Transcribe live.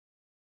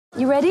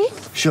You ready?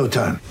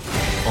 Showtime.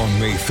 On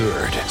May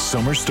 3rd,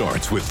 summer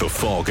starts with The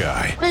Fall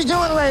Guy. Let's do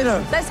it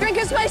later. Let's drink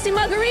a spicy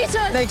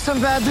margarita. Make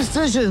some bad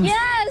decisions.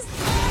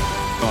 Yes!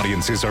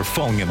 Audiences are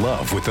falling in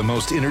love with the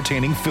most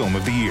entertaining film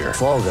of the year.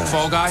 Fall Guy.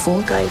 Fall Guy?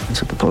 Fall Guy.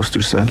 That's what the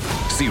poster said.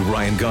 See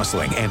Ryan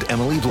Gosling and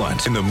Emily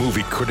Blunt in the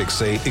movie critics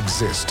say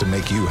exists to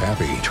make you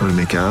happy. Trying to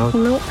make it out?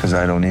 Nope. Because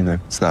I don't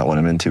either. It's not what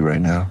I'm into right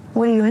now.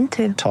 What are you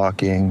into?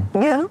 Talking.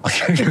 Yeah.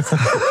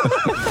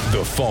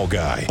 The Fall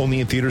Guy.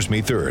 Only in theaters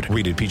May 3rd.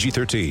 Rated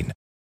PG-13.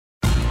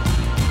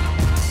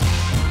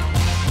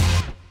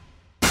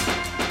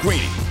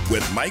 Greeny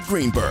with Mike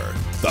Greenberg,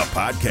 the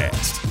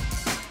podcast.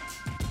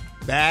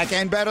 Back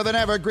and better than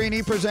ever,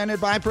 Greeny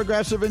presented by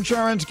Progressive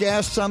Insurance.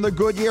 Guests on the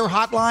Goodyear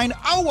Hotline.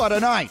 Oh, what a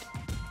night.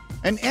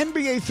 An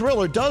NBA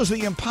thriller does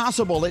the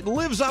impossible. It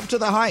lives up to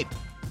the hype.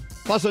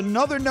 Plus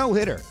another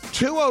no-hitter,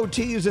 2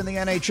 OTs in the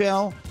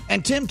NHL,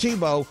 and Tim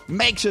Tebow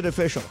makes it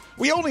official.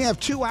 We only have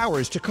 2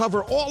 hours to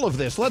cover all of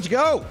this. Let's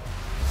go.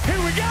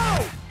 Here we go.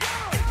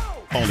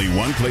 Only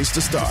one place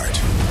to start.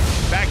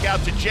 Back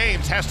out to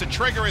James, has to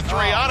trigger a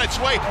three on its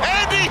way,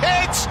 and he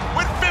hits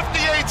with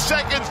 58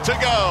 seconds to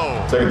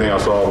go. Second thing I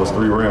saw was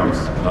 3 rims.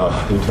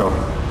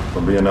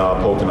 From being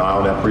poked in the eye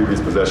on that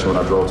previous possession when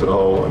I drove to the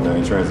hole and then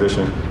in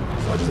transition,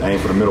 so I just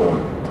aimed for the middle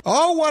one.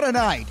 Oh, what a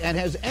night. And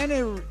has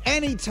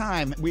any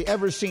time we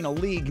ever seen a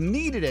league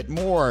needed it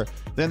more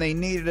than they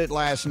needed it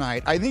last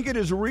night? I think it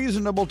is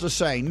reasonable to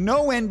say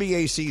no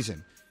NBA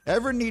season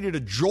ever needed a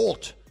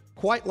jolt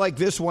quite like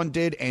this one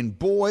did, and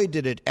boy,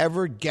 did it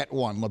ever get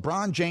one.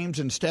 LeBron James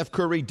and Steph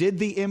Curry did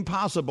the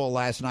impossible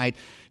last night.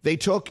 They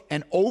took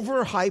an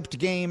overhyped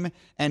game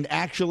and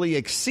actually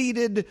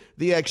exceeded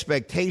the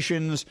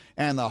expectations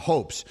and the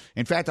hopes.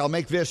 In fact, I'll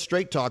make this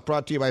Straight Talk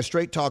brought to you by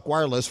Straight Talk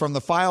Wireless from the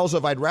files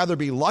of I'd rather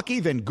be lucky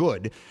than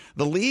good.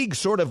 The league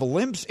sort of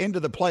limps into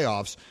the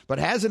playoffs, but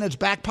has in its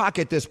back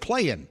pocket this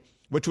play-in,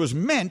 which was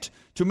meant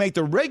to make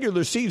the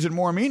regular season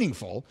more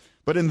meaningful,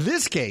 but in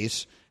this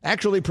case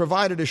actually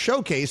provided a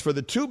showcase for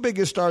the 2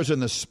 biggest stars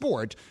in the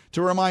sport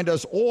to remind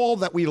us all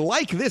that we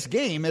like this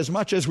game as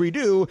much as we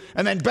do,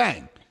 and then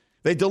bang,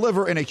 they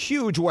deliver in a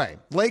huge way.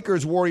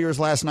 Lakers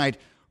Warriors last night,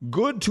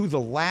 good to the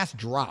last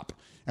drop.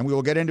 And we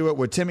will get into it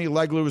with Timmy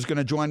Legler, who's going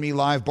to join me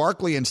live.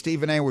 Barkley and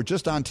Stephen A. were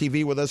just on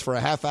TV with us for a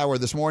half hour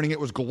this morning. It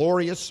was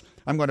glorious.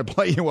 I'm going to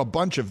play you a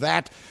bunch of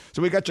that.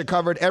 So we got you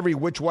covered every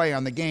which way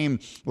on the game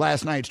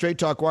last night. Straight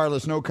Talk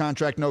Wireless, no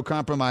contract, no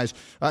compromise.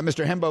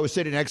 Mr. Hembo was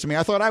sitting next to me.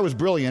 I thought I was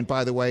brilliant,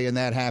 by the way, in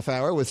that half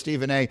hour with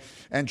Stephen A.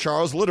 and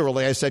Charles.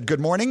 Literally, I said, good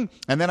morning.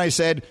 And then I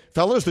said,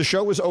 fellas, the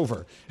show is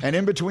over. And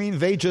in between,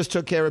 they just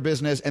took care of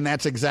business. And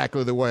that's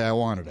exactly the way I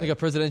wanted it. Like a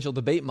presidential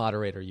debate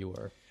moderator you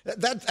were.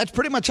 That's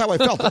pretty much how I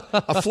felt.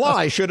 A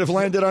fly should have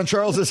landed on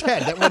Charles's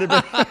head. It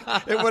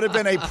would have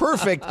been a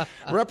perfect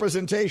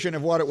representation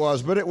of what it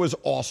was, but it was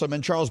awesome.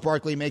 And Charles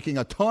Barkley making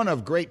a ton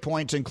of great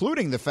points,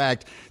 including the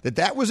fact that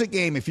that was a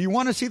game, if you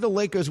want to see the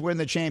Lakers win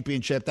the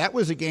championship, that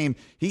was a game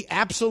he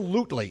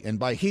absolutely, and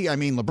by he I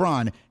mean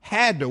LeBron,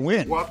 had to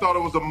win. Well, I thought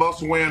it was a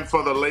must-win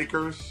for the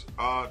Lakers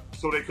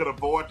so they could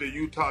avoid the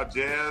Utah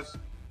Jazz.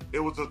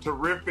 It was a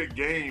terrific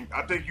game.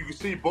 I think you can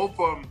see both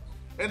of them.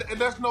 And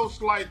that's no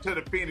slight to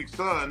the Phoenix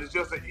Suns. It's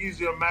just an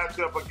easier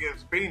matchup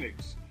against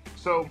Phoenix.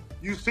 So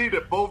you see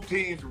that both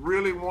teams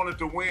really wanted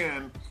to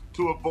win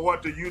to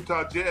avoid the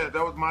Utah Jazz.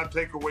 That was my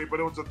takeaway, but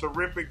it was a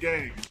terrific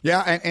game.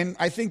 Yeah, and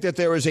I think that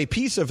there is a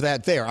piece of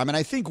that there. I mean,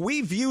 I think we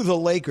view the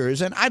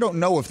Lakers, and I don't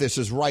know if this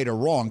is right or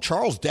wrong.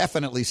 Charles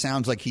definitely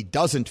sounds like he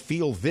doesn't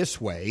feel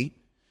this way.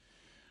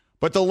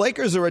 But the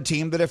Lakers are a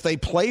team that if they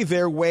play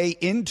their way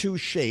into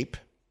shape,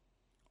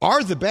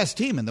 are the best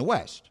team in the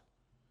West.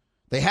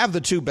 They have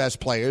the 2 best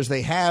players.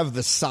 They have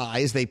the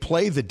size. They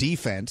play the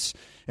defense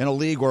in a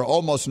league where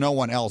almost no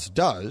one else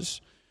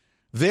does.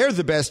 They're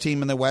the best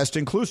team in the West,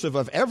 inclusive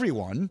of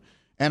everyone,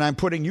 and I'm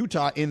putting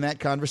Utah in that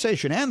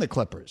conversation, and the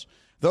Clippers.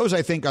 Those,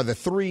 I think, are the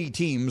 3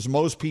 teams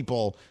most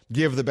people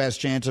give the best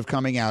chance of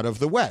coming out of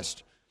the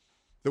West.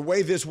 The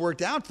way this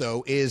worked out,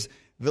 though, is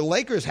the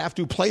Lakers have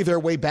to play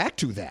their way back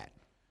to that.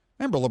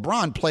 Remember,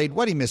 LeBron played,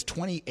 he missed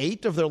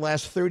 28 of their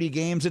last 30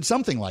 games? It's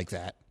something like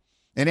that.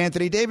 And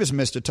Anthony Davis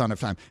missed a ton of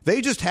time.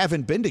 They just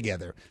haven't been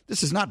together.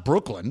 This is not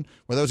Brooklyn,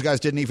 where those guys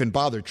didn't even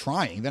bother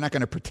trying. They're not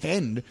going to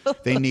pretend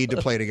they need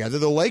to play together.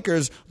 The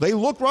Lakers, they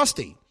look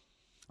rusty.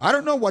 I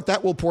don't know what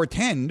that will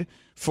portend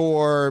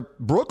for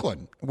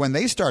Brooklyn when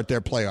they start their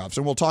playoffs.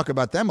 And we'll talk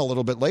about them a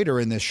little bit later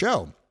in this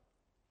show.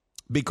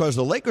 Because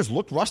the Lakers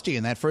looked rusty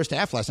in that first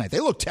half last night. They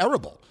looked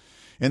terrible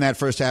in that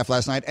first half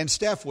last night. And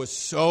Steph was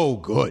so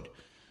good.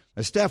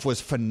 Steph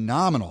was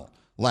phenomenal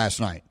last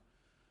night.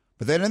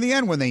 But then in the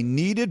end, when they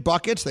needed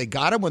buckets, they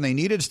got him. When they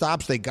needed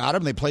stops, they got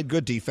him. They played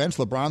good defense.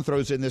 LeBron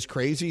throws in this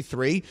crazy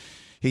 3.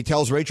 He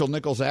tells Rachel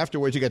Nichols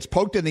afterwards, he gets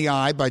poked in the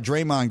eye by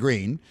Draymond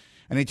Green.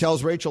 And he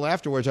tells Rachel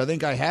afterwards, I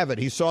think I have it.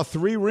 He saw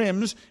 3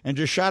 rims and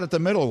just shot at the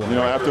middle one.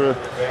 After,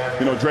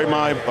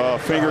 Draymond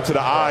finger to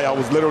the eye, I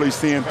was literally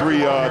seeing 3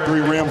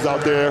 rims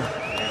out there.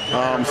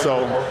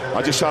 So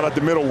I just shot at the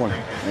middle one.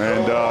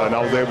 And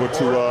I was able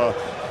to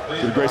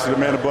to the grace of the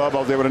man above, I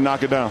was able to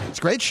knock it down. It's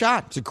a great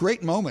shot. It's a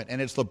great moment.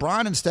 And it's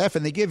LeBron and Steph,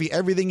 and they give you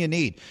everything you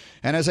need.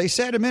 And as I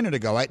said a minute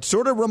ago, it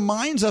sort of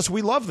reminds us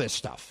we love this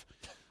stuff.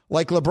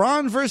 Like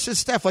LeBron versus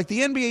Steph, like the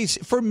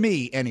NBA, for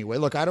me anyway.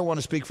 Look, I don't want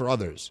to speak for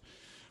others.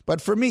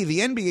 But for me, the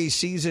NBA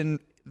season,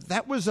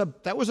 that was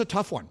a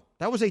tough one.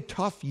 That was a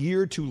tough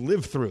year to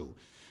live through.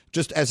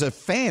 Just as a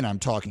fan, I'm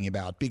talking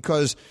about,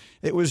 because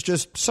it was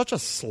just such a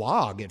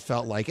slog, it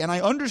felt like. And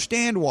I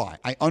understand why.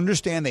 I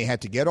understand they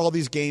had to get all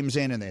these games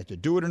in and they had to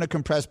do it in a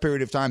compressed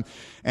period of time.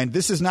 And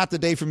this is not the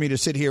day for me to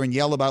sit here and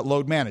yell about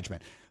load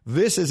management.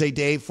 This is a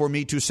day for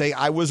me to say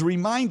I was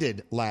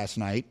reminded last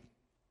night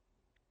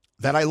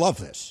that I love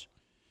this.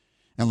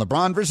 And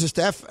LeBron versus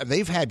Steph,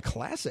 they've had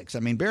classics. I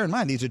mean, bear in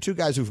mind, these are two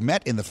guys who've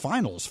met in the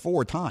finals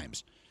 4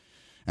 times.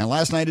 And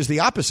last night is the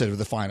opposite of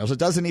the finals. It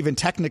doesn't even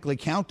technically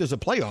count as a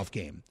playoff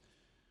game.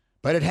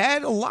 But it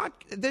had a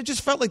lot. It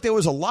just felt like there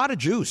was a lot of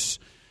juice.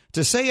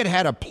 To say it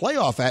had a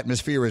playoff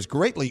atmosphere is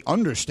greatly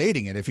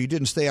understating it if you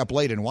didn't stay up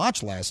late and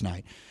watch last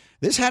night.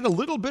 This had a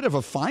little bit of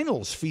a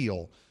finals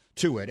feel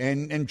to it.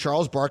 And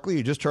Charles Barkley,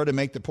 you just tried to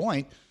make the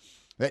point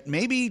that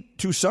maybe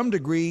to some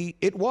degree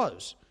it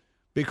was.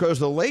 Because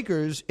the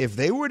Lakers, if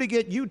they were to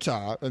get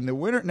Utah, and the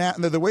winner now,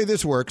 the way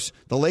this works,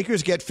 the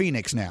Lakers get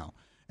Phoenix now.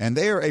 And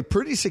they are a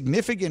pretty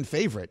significant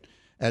favorite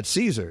at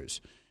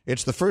Caesars.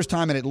 It's the first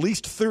time in at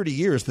least 30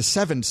 years the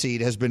 7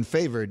 seed has been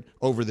favored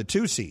over the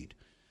 2 seed.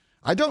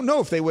 I don't know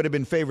if they would have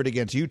been favored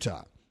against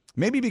Utah.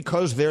 Maybe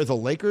because they're the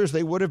Lakers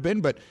they would have been,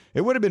 but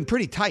it would have been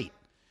pretty tight.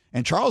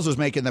 And Charles was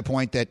making the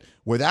point that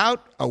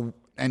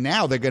and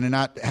now they're going to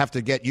not have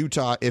to get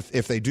Utah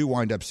if they do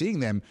wind up seeing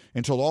them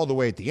until all the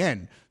way at the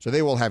end. So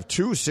they will have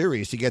 2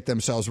 series to get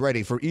themselves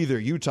ready for either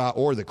Utah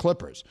or the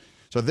Clippers.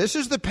 So this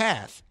is the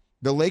path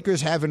the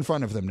Lakers have in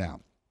front of them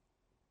now.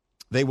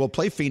 They will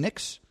play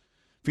Phoenix.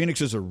 Phoenix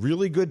is a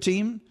really good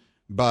team,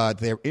 but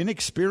they're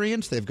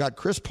inexperienced. They've got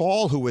Chris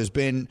Paul, who is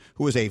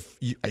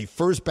a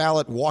first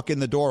ballot walk in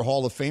the door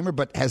Hall of Famer,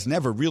 but has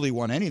never really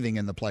won anything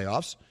in the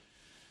playoffs.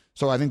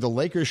 So I think the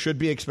Lakers should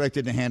be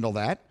expected to handle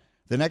that.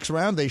 The next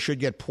round, they should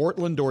get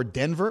Portland or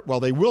Denver. Well,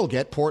 they will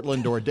get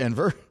Portland or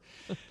Denver.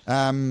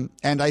 And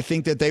I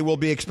think that they will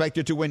be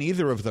expected to win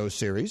either of those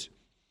series.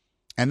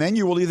 And then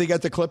you will either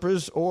get the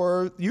Clippers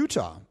or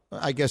Utah.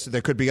 I guess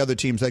there could be other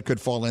teams that could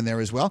fall in there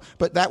as well,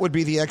 but that would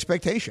be the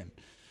expectation.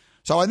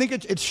 So I think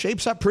it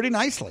shapes up pretty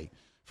nicely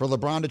for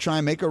LeBron to try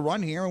and make a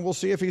run here, and we'll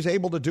see if he's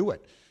able to do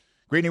it.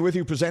 Greeny with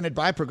you, presented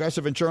by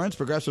Progressive Insurance.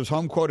 Progressive's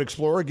Home Quote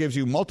Explorer gives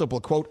you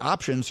multiple quote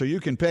options so you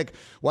can pick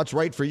what's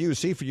right for you.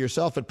 See for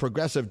yourself at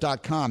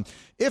Progressive.com.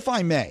 If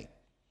I may,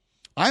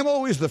 I'm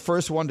always the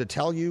first one to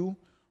tell you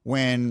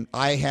when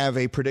I have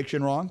a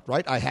prediction wrong,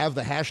 right? I have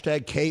the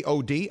hashtag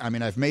KOD. I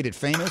mean, I've made it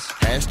famous.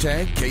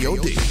 Hashtag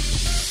KOD.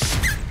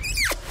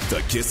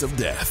 The kiss of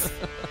death.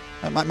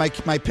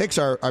 My picks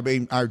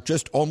are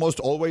just almost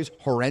always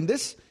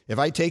horrendous. If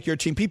I take your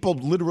team, people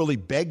literally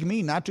beg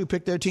me not to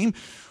pick their team.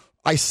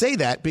 I say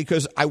that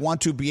because I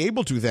want to be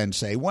able to then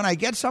say, when I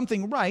get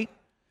something right,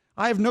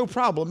 I have no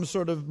problem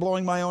sort of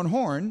blowing my own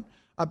horn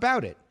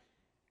about it.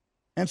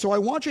 And so I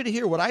want you to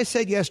hear what I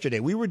said yesterday.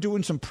 We were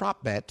doing some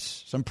prop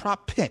bets, some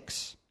prop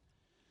picks.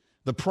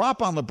 The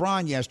prop on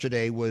LeBron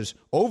yesterday was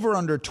over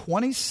under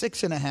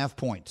 26.5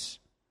 points.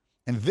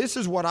 And this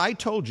is what I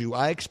told you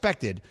I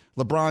expected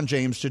LeBron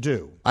James to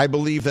do. I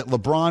believe that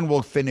LeBron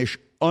will finish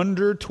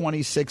under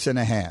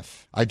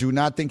 26.5. I do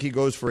not think he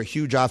goes for a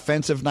huge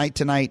offensive night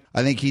tonight.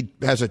 I think he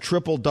has a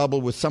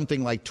triple-double with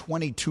something like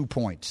 22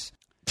 points.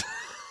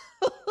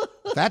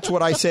 That's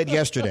what I said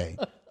yesterday.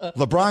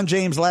 LeBron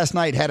James last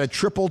night had a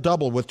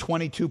triple-double with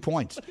 22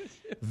 points.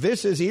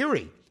 This is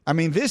eerie. I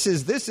mean, this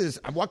is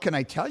what can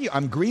I tell you?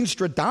 I'm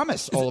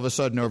Greenstradamus all of a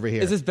sudden over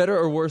here. Is this better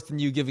or worse than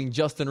you giving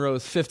Justin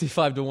Rose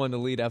 55-1 to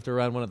lead after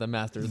round 1 of the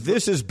Masters?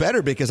 This is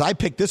better because I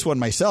picked this one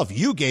myself.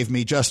 You gave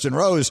me Justin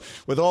Rose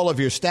with all of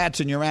your stats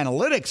and your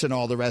analytics and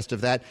all the rest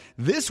of that.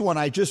 This one,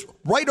 I just,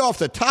 right off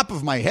the top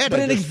of my head,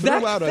 I just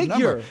threw out a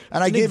number.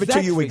 And I gave it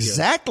to you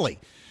exactly.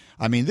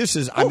 I mean, this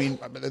is,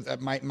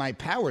 my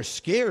power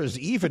scares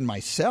even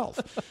myself.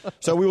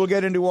 So we will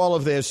get into all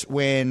of this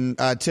when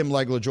Tim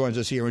Legler joins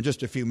us here in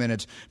just a few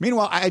minutes.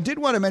 Meanwhile, I did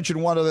want to mention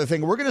one other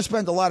thing. We're going to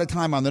spend a lot of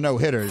time on the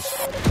no-hitters.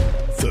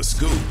 The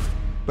Scoop.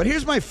 But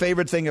here's my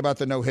favorite thing about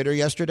the no-hitter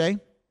yesterday.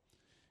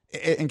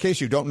 In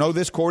case you don't know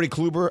this, Corey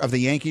Kluber of the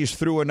Yankees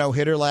threw a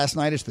no-hitter last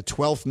night. It's the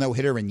 12th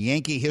no-hitter in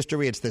Yankee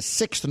history. It's the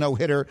 6th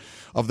no-hitter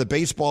of the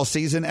baseball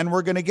season. And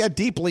we're going to get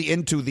deeply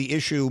into the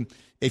issue,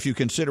 if you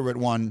consider it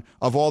one,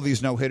 of all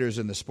these no-hitters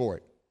in the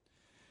sport.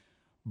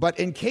 But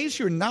in case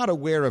you're not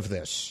aware of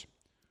this,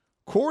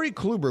 Corey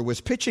Kluber was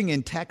pitching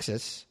in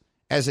Texas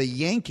as a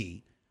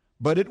Yankee,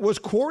 but it was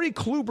Corey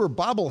Kluber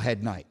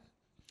bobblehead night.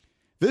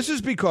 This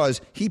is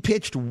because he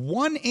pitched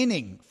 1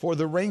 inning for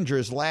the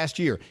Rangers last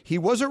year. He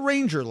was a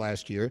Ranger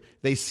last year.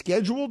 They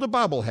scheduled a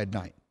bobblehead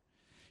night.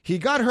 He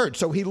got hurt,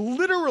 so he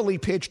literally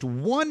pitched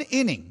 1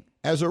 inning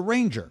as a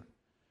Ranger.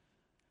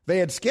 They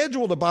had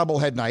scheduled a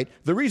bobblehead night.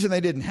 The reason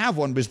they didn't have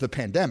one was the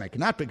pandemic,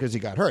 not because he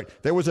got hurt.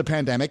 There was a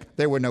pandemic.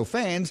 There were no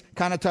fans.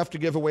 Kind of tough to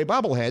give away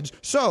bobbleheads.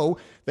 So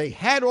they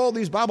had all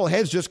these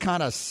bobbleheads just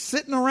kind of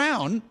sitting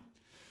around.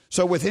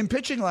 So with him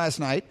pitching last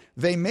night,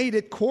 they made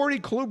it Corey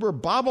Kluber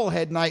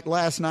bobblehead night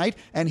last night,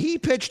 and he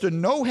pitched a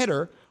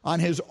no-hitter on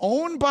his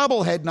own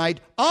bobblehead night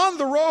on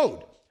the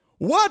road.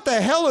 What the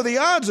hell are the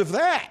odds of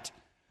that?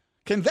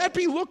 Can that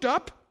be looked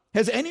up?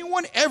 Has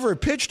anyone ever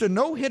pitched a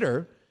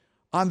no-hitter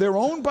on their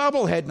own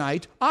bobblehead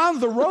night on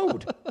the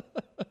road?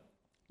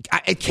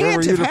 It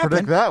can't have happened.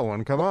 Predict that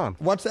one. Come on.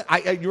 What's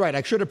that? You're right.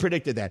 I should have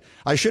predicted that.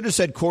 I should have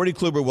said Corey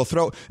Kluber will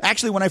throw.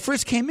 Actually, when I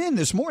first came in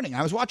this morning,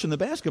 I was watching the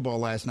basketball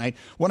last night.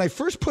 When I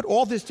first put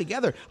all this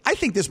together, I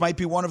think this might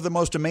be one of the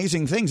most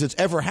amazing things that's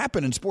ever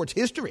happened in sports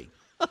history.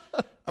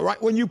 All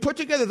right, when you put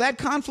together that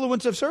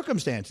confluence of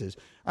circumstances,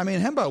 I mean,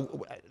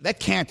 Hembo, that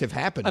can't have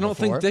happened. I don't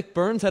before. think Dick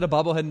Burns had a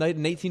bobblehead night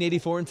in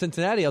 1884 in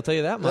Cincinnati. I'll tell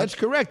you that much. That's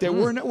correct. There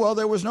were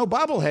there was no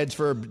bobbleheads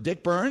for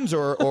Dick Burns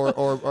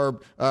or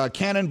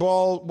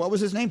Cannonball. What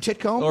was his name?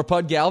 Titcomb or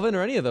Pud Galvin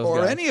or any of those or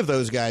guys. any of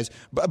those guys.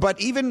 But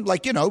even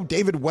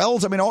David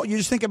Wells. I mean, you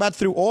just think about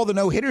through all the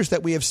no hitters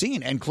that we have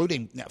seen,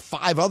 including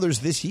 5 others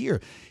this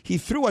year. He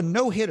threw a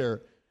no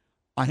hitter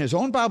on his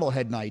own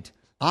bobblehead night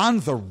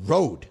on the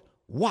road.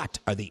 What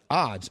are the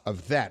odds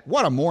of that?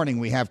 What a morning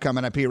we have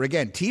coming up here.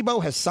 Again,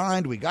 Tebow has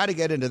signed. We got to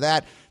get into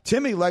that.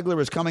 Timmy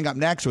Legler is coming up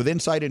next with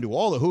insight into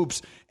all the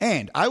hoops.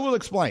 And I will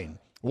explain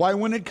why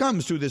when it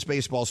comes to this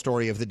baseball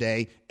story of the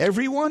day,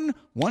 everyone,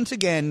 once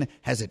again,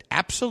 has it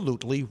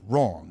absolutely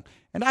wrong.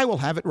 And I will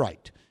have it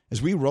right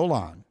as we roll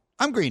on.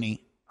 I'm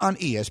Greeny on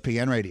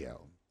ESPN Radio.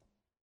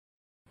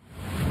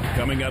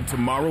 Coming up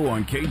tomorrow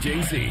on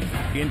KJZ,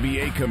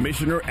 NBA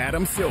Commissioner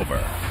Adam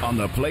Silver on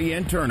the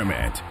play-in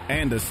tournament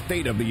and the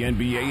state of the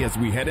NBA as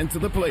we head into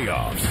the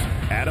playoffs.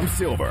 Adam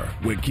Silver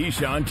with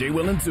Keyshawn, J.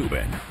 Will, and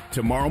Zubin.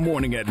 Tomorrow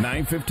morning at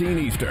 9:15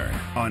 Eastern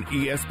on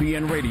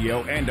ESPN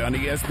Radio and on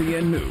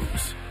ESPN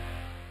News.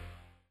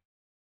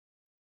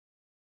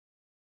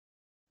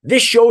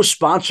 This show is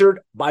sponsored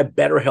by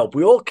BetterHelp.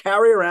 We all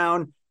carry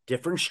around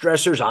different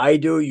stressors. I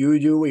do, you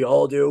do, we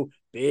all do.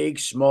 Big,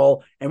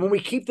 small, and when we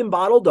keep them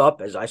bottled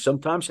up, as I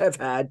sometimes have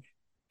had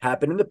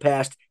happen in the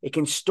past, it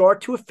can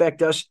start to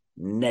affect us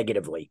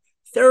negatively.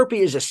 Therapy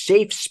is a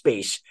safe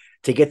space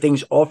to get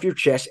things off your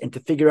chest and to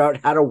figure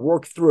out how to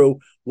work through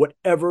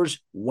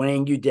whatever's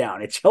weighing you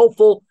down. It's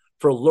helpful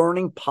for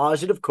learning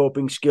positive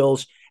coping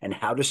skills and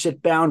how to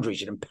set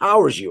boundaries. It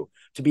empowers you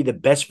to be the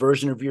best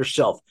version of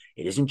yourself.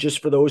 It isn't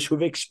just for those who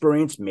have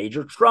experienced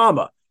major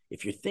trauma.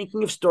 If you're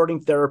thinking of starting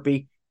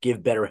therapy,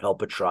 give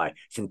BetterHelp a try.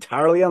 It's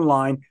entirely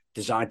online,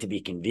 designed to be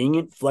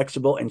convenient,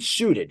 flexible, and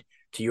suited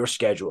to your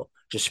schedule.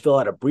 Just fill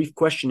out a brief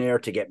questionnaire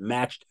to get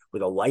matched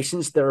with a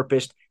licensed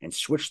therapist and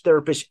switch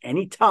therapists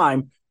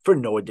anytime for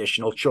no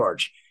additional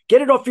charge.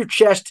 Get it off your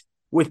chest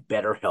with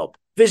BetterHelp.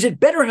 Visit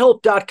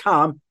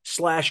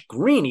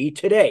BetterHelp.com/Greeny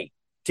today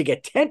to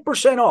get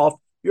 10% off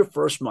your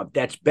first month.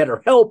 That's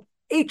BetterHelp,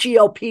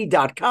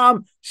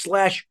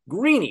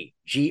 HELP.com/Greeny,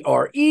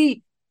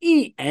 GREENY.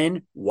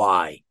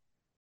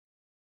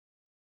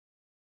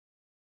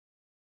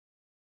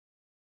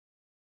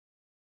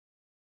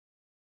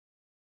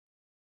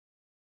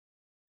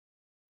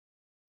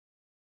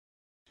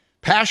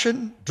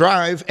 Passion,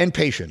 drive, and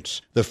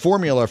patience. The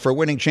formula for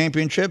winning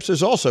championships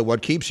is also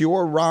what keeps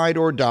your ride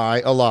or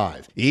die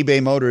alive.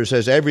 eBay Motors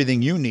has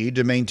everything you need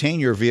to maintain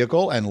your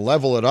vehicle and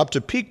level it up to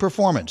peak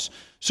performance.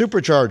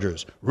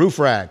 Superchargers, roof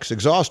racks,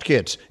 exhaust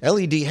kits,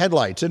 LED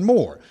headlights, and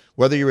more.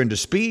 Whether you're into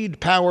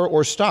speed, power,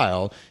 or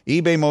style,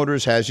 eBay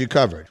Motors has you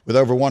covered. With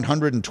over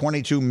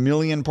 122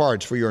 million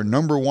parts for your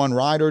number one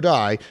ride or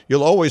die,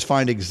 you'll always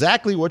find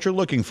exactly what you're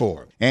looking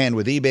for. And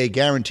with eBay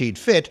Guaranteed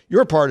Fit,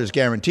 your part is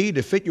guaranteed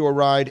to fit your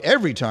ride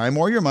every time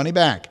or your money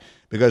back.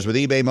 Because with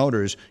eBay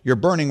Motors, you're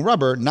burning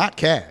rubber, not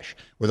cash.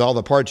 With all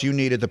the parts you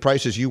need at the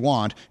prices you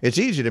want, it's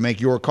easy to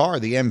make your car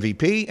the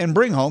MVP and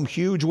bring home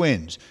huge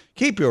wins.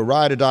 Keep your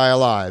ride or die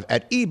alive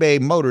at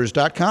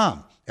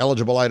ebaymotors.com.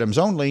 Eligible items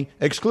only.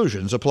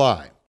 Exclusions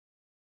apply.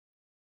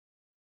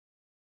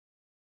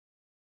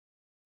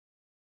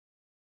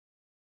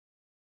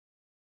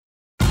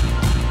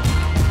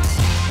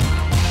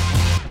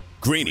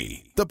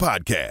 Greeny, the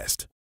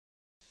podcast.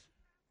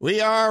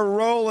 We are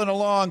rolling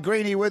along.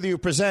 Greeny with you,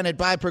 presented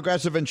by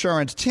Progressive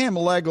Insurance. Tim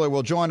Legler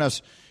will join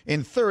us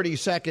in 30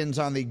 seconds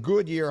on the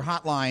Goodyear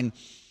hotline.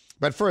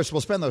 But first, we'll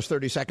spend those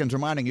 30 seconds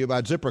reminding you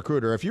about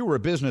ZipRecruiter. If you were a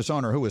business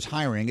owner who is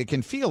hiring, it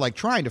can feel like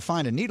trying to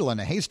find a needle in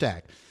a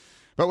haystack.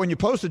 But when you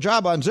post a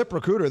job on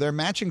ZipRecruiter, their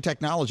matching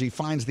technology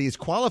finds these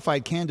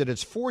qualified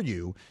candidates for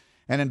you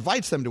and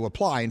invites them to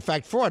apply. In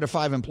fact, 4 out of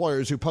 5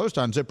 employers who post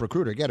on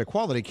ZipRecruiter get a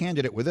quality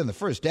candidate within the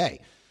first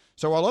day.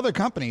 So while other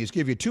companies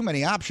give you too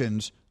many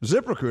options,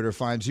 ZipRecruiter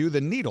finds you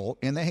the needle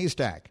in the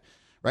haystack.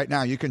 Right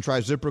now, you can try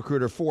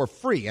ZipRecruiter for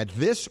free at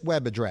this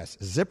web address,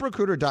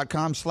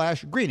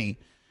 ZipRecruiter.com/Greeny.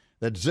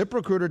 That's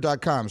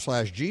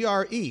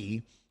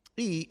ZipRecruiter.com/GREENY.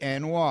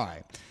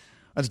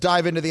 Let's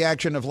dive into the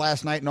action of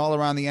last night and all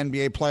around the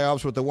NBA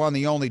playoffs with the one,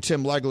 the only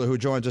Tim Legler, who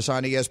joins us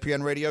on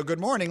ESPN Radio.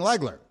 Good morning,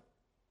 Legler.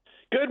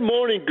 Good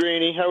morning,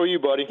 Greeny. How are you,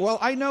 buddy? Well,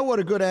 I know what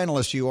a good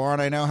analyst you are,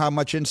 and I know how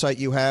much insight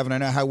you have, and I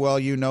know how well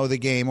you know the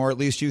game, or at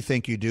least you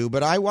think you do.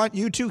 But I want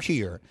you to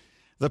hear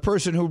the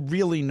person who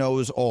really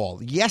knows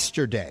all.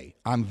 Yesterday,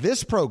 on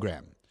this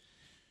program,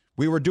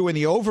 we were doing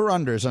the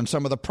over-unders on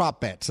some of the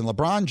prop bets, and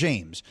LeBron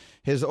James,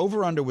 his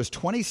over-under was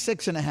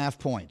 26.5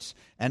 points.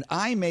 And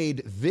I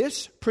made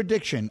this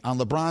prediction on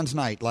LeBron's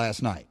night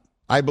last night.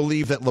 I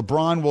believe that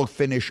LeBron will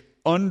finish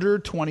under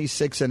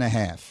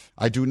 26.5.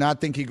 I do not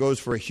think he goes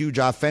for a huge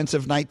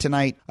offensive night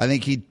tonight. I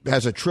think he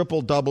has a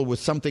triple-double with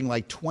something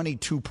like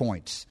 22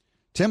 points.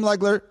 Tim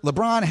Legler,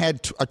 LeBron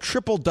had a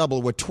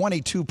triple-double with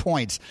 22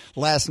 points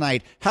last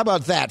night. How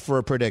about that for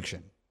a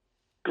prediction?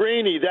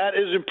 Greeny, that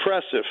is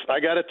impressive. I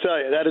got to tell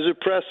you, that is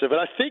impressive. And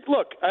I think,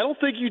 look, I don't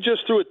think you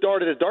just threw a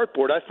dart at a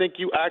dartboard. I think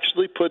you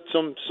actually put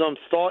some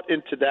thought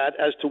into that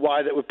as to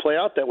why that would play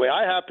out that way.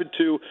 I happen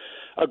to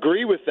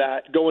agree with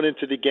that going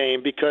into the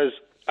game because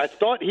I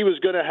thought he was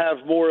going to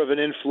have more of an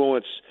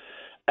influence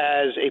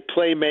as a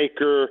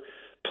playmaker,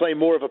 play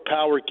more of a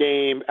power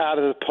game out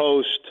of the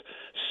post,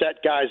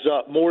 set guys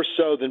up more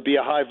so than be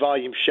a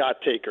high-volume shot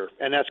taker.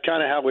 And that's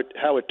kind of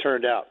how it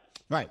turned out.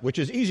 Right, which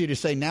is easy to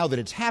say now that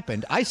it's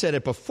happened. I said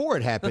it before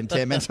it happened,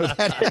 Tim, and so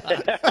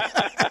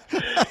that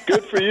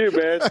Good for you,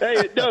 man.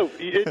 Hey, no,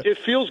 it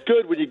feels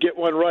good when you get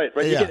one right.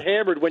 Right? You get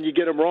hammered when you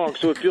get them wrong,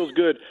 so it feels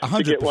good 100%.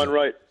 To get one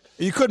right.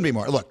 You couldn't be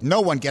more. Look,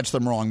 no one gets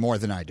them wrong more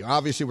than I do.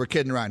 Obviously, we're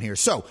kidding around here.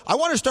 So I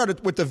want to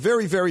start with the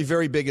very, very,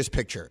 very biggest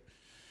picture.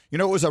 You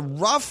know, it was a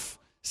rough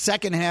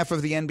second half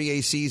of the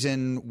NBA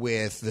season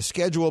with the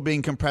schedule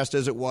being compressed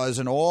as it was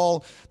and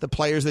all the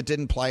players that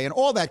didn't play and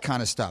all that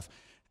kind of stuff.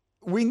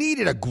 We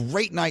needed a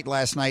great night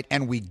last night,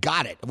 and we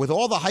got it. With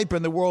all the hype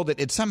in the world,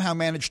 it somehow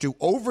managed to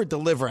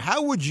over-deliver.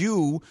 How would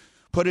you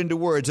put into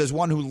words, as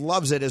one who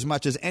loves it as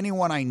much as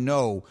anyone I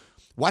know,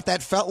 what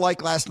that felt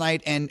like last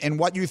night and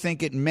what you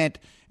think it meant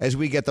as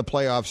we get the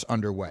playoffs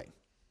underway?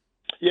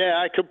 Yeah,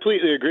 I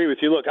completely agree with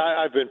you. Look,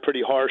 I've been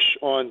pretty harsh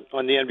on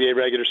the NBA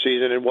regular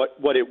season and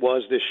what it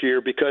was this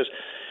year because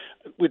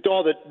with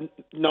all the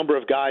number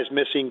of guys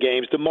missing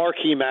games, the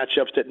marquee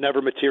matchups that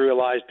never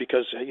materialized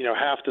because, you know,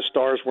 half the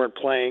stars weren't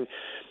playing,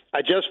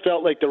 I just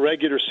felt like the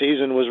regular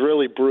season was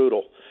really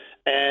brutal.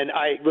 And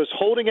I was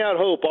holding out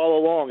hope all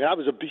along. I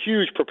was a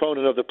huge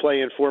proponent of the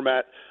play-in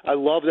format. I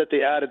love that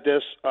they added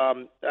this.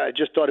 I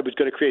just thought it was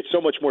going to create so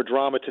much more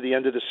drama to the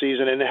end of the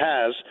season, and it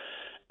has.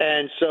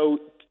 And so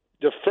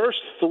the first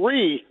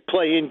three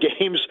play-in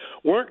games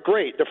weren't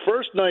great. The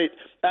first night,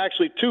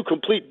 actually, two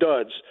complete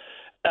duds.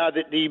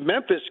 The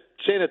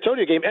Memphis-San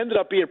Antonio game ended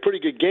up being a pretty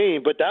good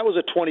game, but that was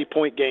a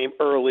 20-point game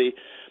early.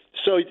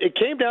 So it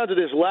came down to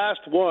this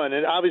last one,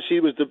 and obviously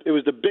it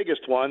was the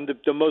biggest one,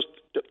 the most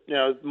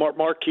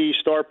marquee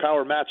star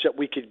power matchup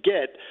we could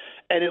get,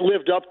 and it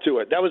lived up to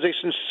it. That was a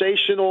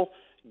sensational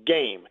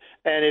game,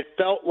 and it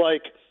felt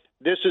like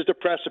this is the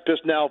precipice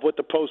now of what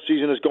the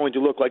postseason is going to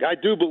look like. I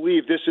do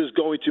believe this is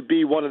going to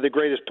be one of the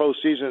greatest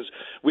postseasons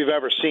we've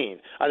ever seen.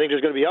 I think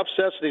there's going to be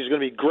upsets. I think there's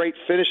going to be great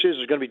finishes.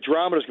 There's going to be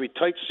drama. There's going to be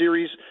tight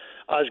series.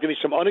 There's going to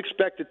be some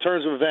unexpected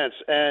turns of events,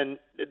 and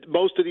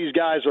most of these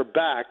guys are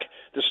back,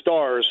 the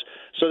stars.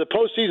 So the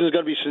postseason is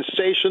going to be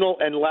sensational,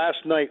 and last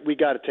night we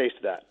got a taste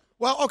of that.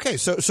 Well, okay,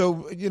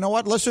 so you know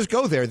what? Let's just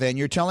go there then.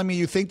 You're telling me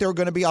you think there are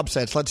going to be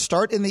upsets. Let's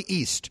start in the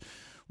East.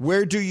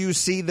 Where do you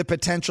see the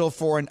potential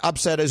for an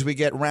upset as we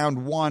get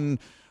round one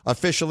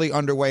officially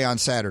underway on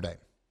Saturday?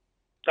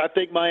 I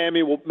think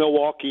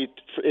Milwaukee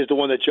is the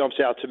one that jumps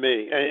out to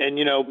me. And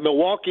you know,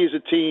 Milwaukee is a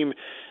team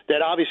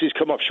that obviously has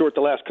come up short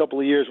the last couple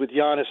of years with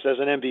Giannis as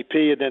an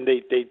MVP, and then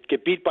they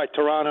get beat by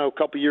Toronto a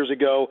couple of years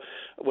ago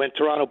when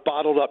Toronto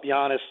bottled up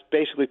Giannis,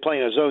 basically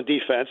playing a zone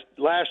defense.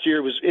 Last year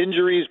it was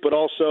injuries, but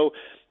also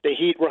the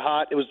Heat were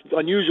hot. It was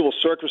unusual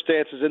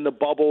circumstances in the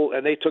bubble,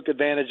 and they took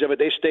advantage of it.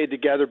 They stayed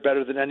together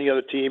better than any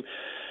other team.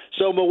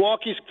 So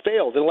Milwaukee's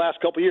failed in the last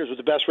couple of years with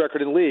the best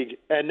record in the league.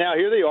 And now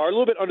here they are, a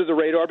little bit under the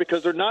radar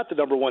because they're not the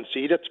number one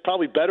seed. That's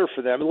probably better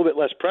for them, a little bit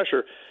less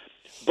pressure.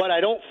 But I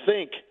don't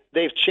think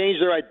they've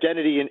changed their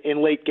identity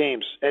in late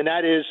games, and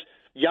that is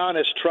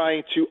Giannis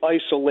trying to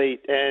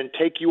isolate and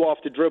take you off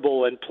the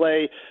dribble and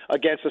play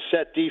against a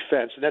set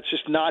defense. And that's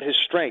just not his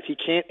strength. He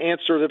can't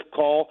answer the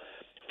call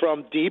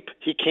from deep.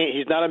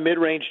 He's not a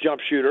mid-range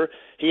jump shooter.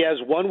 He has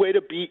one way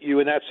to beat you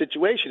in that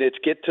situation. It's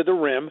get to the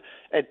rim,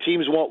 and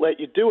teams won't let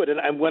you do it.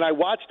 And when I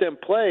watch them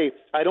play,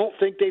 I don't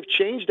think they've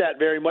changed that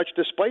very much,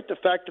 despite the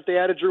fact that they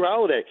added Drew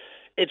Holiday.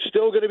 It's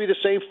still going to be the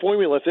same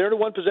formula. If they're in a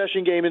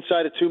one-possession game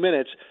inside of 2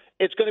 minutes,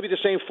 it's going to be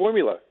the same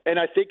formula. And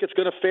I think it's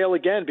going to fail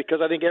again because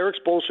I think Eric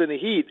Spoelstra and the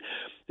Heat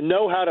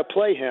know how to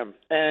play him.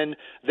 And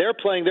they're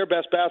playing their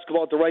best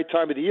basketball at the right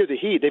time of the year, the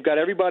Heat. They've got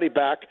everybody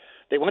back.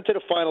 They went to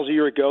the finals a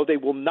year ago. They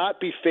will not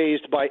be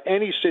fazed by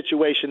any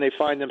situation they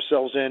find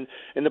themselves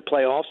in the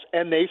playoffs,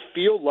 and they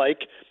feel like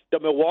the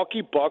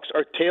Milwaukee Bucks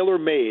are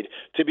tailor-made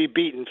to be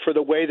beaten for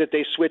the way that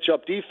they switch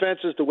up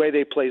defenses, the way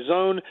they play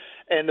zone,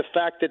 and the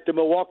fact that the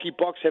Milwaukee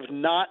Bucks have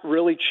not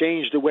really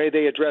changed the way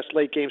they address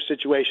late-game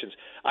situations.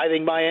 I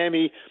think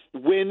Miami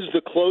wins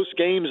the close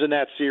games in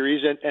that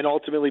series and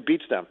ultimately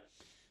beats them.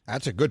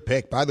 That's a good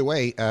pick. By the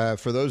way,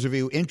 for those of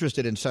you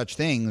interested in such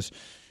things,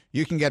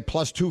 you can get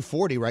plus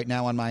 240 right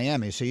now on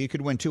Miami. So you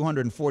could win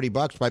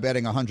 $240 by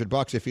betting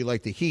 $100 if you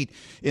like the Heat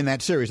in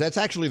that series. That's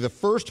actually the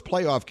first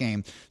playoff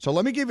game. So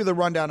let me give you the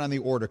rundown on the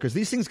order because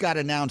these things got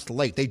announced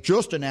late. They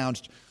just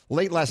announced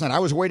late last night. I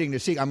was waiting to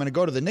see. I'm going to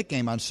go to the Knick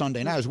game on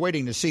Sunday, and I was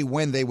waiting to see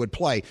when they would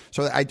play.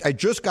 So I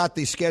just got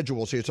these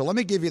schedules here. So let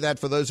me give you that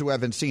for those who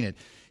haven't seen it.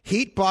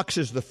 Heat Bucks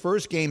is the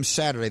first game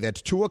Saturday.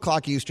 That's 2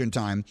 o'clock Eastern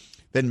time.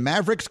 Then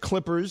Mavericks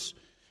Clippers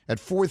at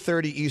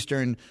 4:30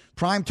 Eastern.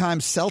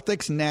 Primetime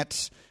Celtics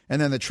Nets.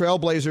 And then the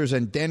Trailblazers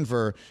and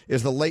Denver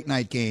is the late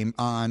night game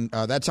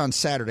that's on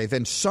Saturday.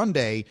 Then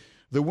Sunday,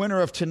 the winner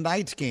of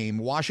tonight's game,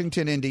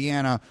 Washington,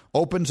 Indiana,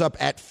 opens up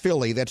at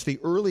Philly. That's the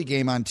early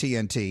game on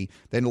TNT.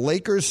 Then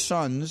Lakers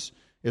Suns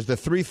is the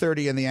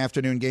 3:30 in the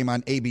afternoon game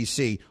on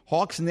ABC.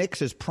 Hawks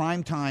Knicks is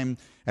prime time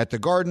at the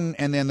Garden.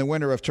 And then the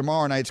winner of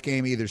tomorrow night's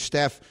game, either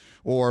Steph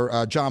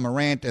or John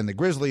Morant and the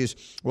Grizzlies,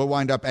 will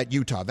wind up at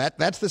Utah.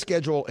 That's the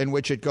schedule in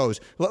which it goes.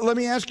 Let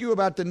me ask you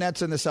about the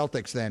Nets and the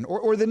Celtics then,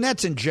 or the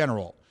Nets in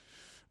general.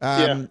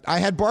 I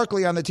had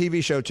Barkley on the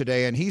TV show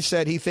today, and he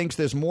said he thinks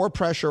there's more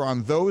pressure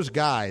on those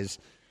guys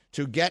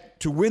to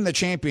win the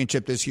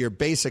championship this year,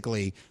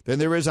 basically, than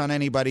there is on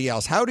anybody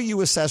else. How do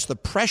you assess the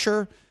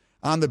pressure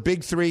on the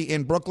big three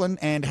in Brooklyn,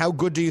 and how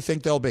good do you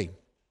think they'll be?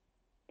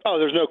 Oh,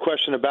 there's no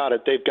question about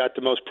it. They've got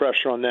the most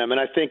pressure on them. And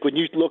I think when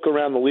you look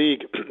around the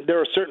league, there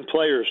are certain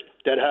players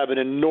that have an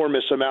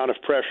enormous amount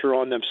of pressure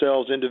on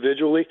themselves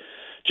individually.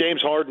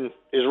 James Harden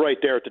is right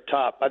there at the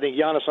top. I think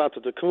Giannis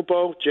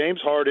Antetokounmpo, James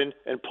Harden,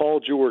 and Paul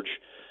George,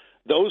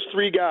 those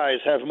three guys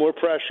have more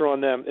pressure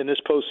on them in this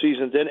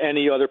postseason than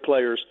any other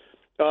players.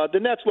 The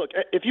Nets, look,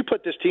 if you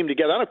put this team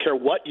together, I don't care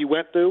what you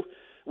went through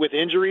with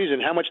injuries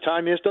and how much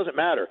time it is, doesn't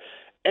matter.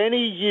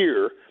 Any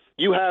year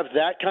you have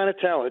that kind of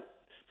talent,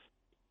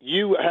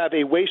 you have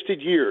a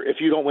wasted year if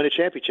you don't win a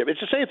championship.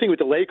 It's the same thing with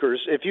the Lakers.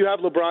 If you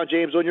have LeBron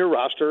James on your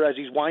roster as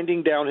he's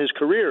winding down his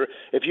career,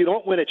 if you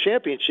don't win a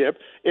championship,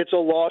 it's a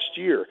lost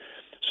year.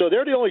 So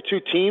they're the only two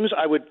teams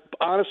I would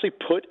honestly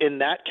put in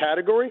that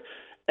category.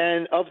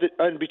 And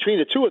between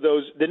the two of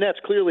those, the Nets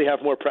clearly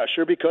have more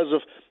pressure because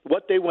of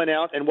what they went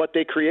out and what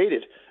they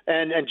created.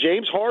 And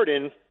James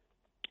Harden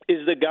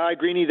is the guy,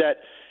 Greeny, that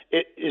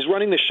is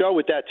running the show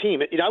with that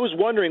team. I was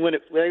wondering when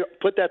they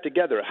put that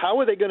together, how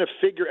are they going to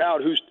figure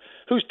out whose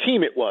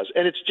team it was?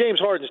 And it's James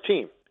Harden's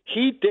team.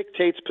 He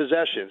dictates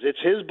possessions. It's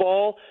his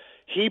ball.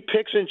 He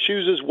picks and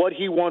chooses what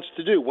he wants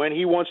to do, when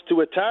he wants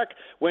to attack,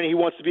 when he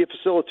wants to be a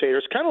facilitator.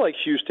 It's kind of like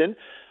Houston,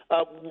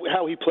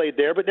 how he played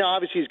there. But now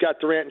obviously he's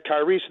got Durant and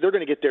Kyrie, so they're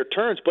going to get their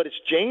turns. But it's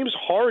James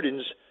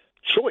Harden's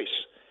choice.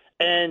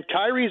 And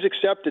Kyrie's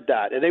accepted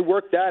that, and they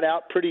worked that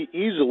out pretty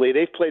easily.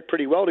 They've played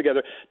pretty well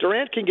together.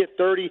 Durant can get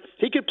 30.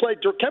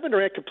 Kevin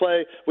Durant could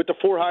play with the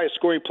 4 highest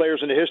scoring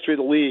players in the history of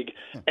the league,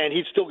 and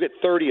he'd still get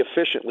 30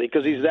 efficiently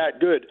because he's that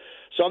good.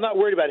 So I'm not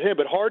worried about him.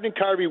 But Harden and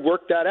Kyrie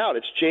worked that out.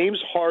 It's James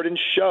Harden's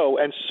show.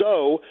 And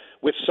so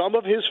with some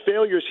of his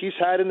failures he's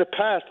had in the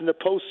past in the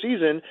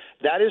postseason,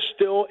 that is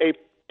still a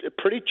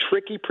pretty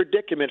tricky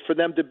predicament for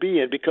them to be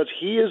in because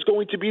he is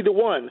going to be the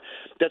one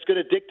that's going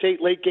to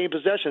dictate late game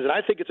possessions. And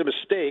I think it's a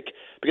mistake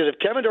because if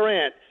Kevin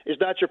Durant is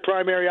not your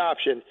primary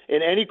option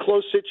in any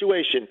close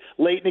situation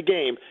late in the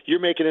game,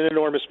 you're making an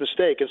enormous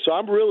mistake. And so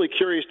I'm really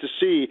curious to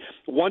see,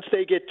 once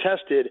they get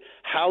tested,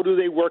 how do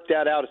they work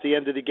that out at the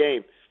end of the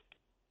game?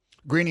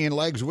 Greeny and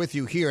Legs with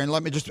you here. And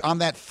let me just, on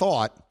that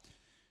thought,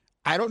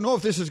 I don't know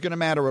if this is going to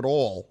matter at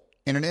all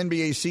in an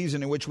NBA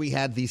season in which we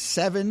had the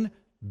 7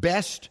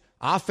 best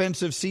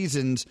offensive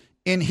seasons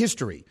in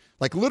history.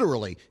 Like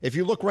literally, if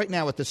you look right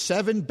now at the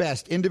 7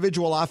 best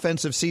individual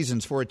offensive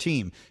seasons for a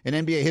team in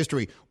NBA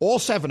history, all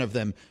 7 of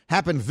them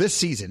happened this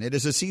season. It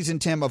is a season,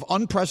 Tim, of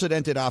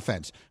unprecedented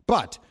offense.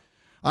 But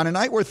on a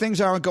night where things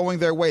aren't going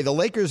their way, the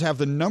Lakers have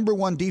the number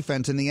 1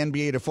 defense in the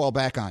NBA to fall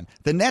back on.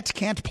 The Nets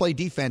can't play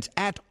defense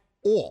at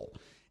all.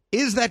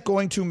 Is that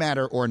going to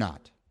matter or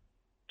not?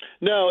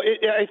 No,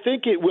 I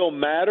think it will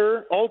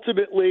matter.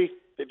 Ultimately,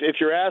 if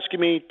you're asking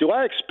me, do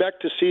I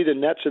expect to see the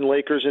Nets and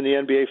Lakers in the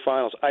NBA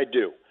Finals? I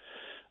do.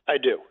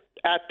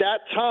 At that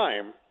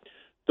time,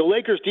 the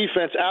Lakers'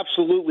 defense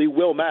absolutely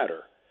will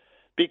matter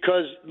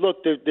because,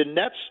 look, the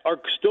Nets are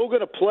still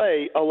going to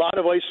play a lot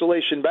of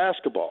isolation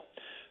basketball.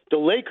 The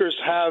Lakers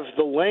have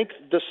the length,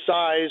 the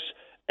size,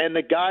 and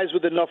the guys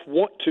with enough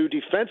want to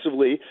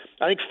defensively.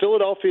 I think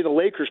Philadelphia and the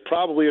Lakers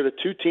probably are the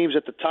 2 teams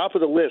at the top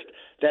of the list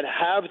that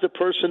have the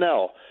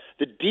personnel,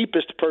 the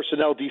deepest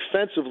personnel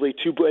defensively,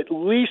 to at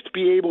least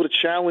be able to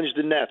challenge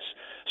the Nets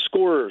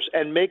scorers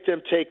and make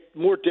them take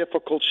more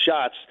difficult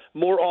shots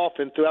more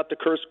often throughout the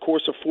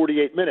course of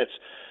 48 minutes.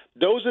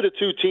 Those are the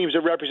two teams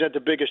that represent the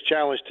biggest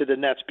challenge to the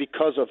Nets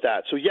because of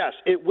that. So, yes,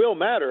 it will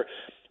matter,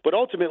 but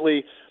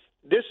ultimately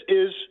this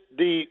is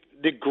the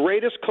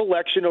greatest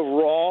collection of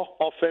raw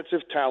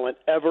offensive talent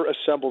ever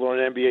assembled on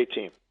an NBA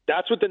team.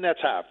 That's what the Nets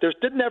have. There's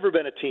never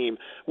been a team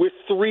with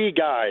three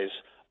guys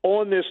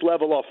on this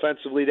level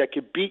offensively that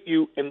could beat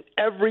you in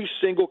every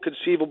single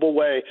conceivable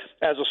way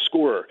as a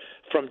scorer.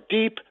 From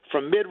deep,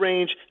 from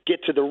mid-range,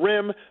 get to the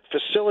rim,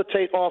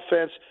 facilitate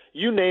offense,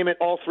 you name it,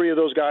 all three of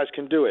those guys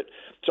can do it.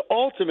 So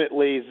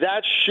ultimately,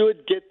 that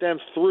should get them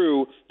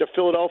through the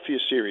Philadelphia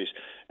series.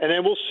 And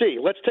then we'll see.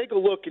 Let's take a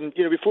look, and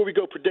before we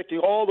go predicting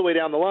all the way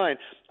down the line,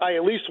 I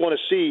at least want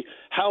to see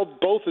how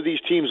both of these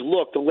teams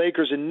look, the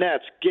Lakers and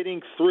Nets,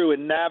 getting through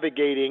and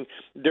navigating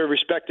their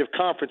respective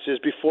conferences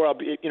before I'll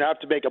have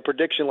to make a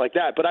prediction like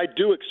that. But I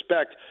do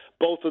expect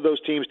both of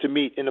those teams to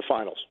meet in the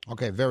finals.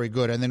 Okay, very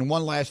good. And then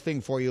one last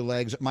thing for you,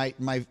 Legs. My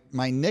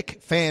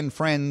Knick fan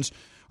friends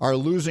are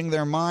losing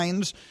their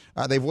minds.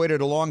 They've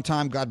waited a long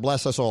time. God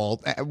bless us all.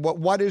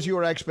 What is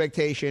your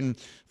expectation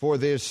for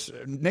this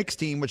Knicks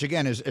team, which,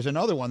 again, is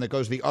another one that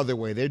goes the other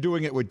way? They're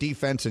doing it with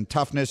defense and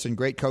toughness and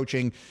great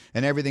coaching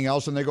and everything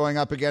else, and they're going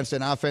up against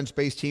an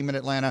offense-based team in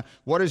Atlanta.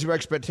 What is your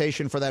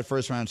expectation for that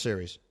first-round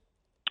series?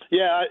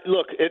 Yeah,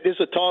 look, it is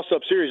a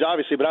toss-up series,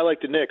 obviously, but I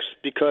like the Knicks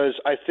because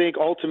I think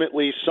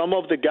ultimately some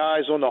of the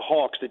guys on the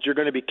Hawks that you're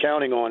going to be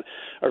counting on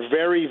are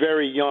very,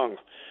 very young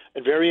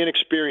and very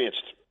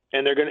inexperienced.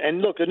 And they're going to,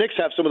 and look, the Knicks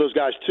have some of those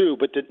guys too,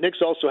 but the Knicks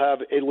also have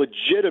a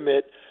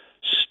legitimate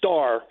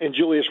star in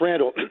Julius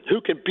Randle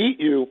who can beat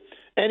you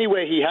any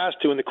way he has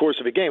to in the course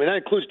of a game, and that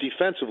includes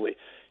defensively.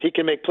 He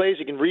can make plays,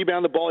 he can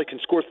rebound the ball, he can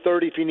score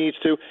 30 if he needs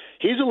to.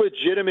 He's a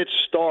legitimate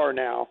star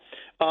now.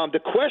 The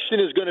question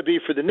is going to be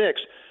for the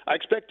Knicks. I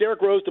expect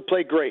Derrick Rose to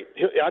play great.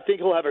 I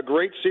think he'll have a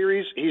great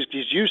series. He's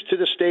used to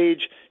the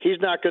stage. He's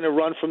not going to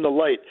run from the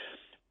light.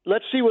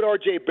 Let's see what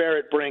R.J.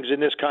 Barrett brings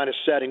in this kind of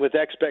setting with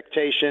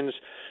expectations.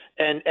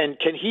 And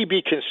can he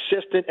be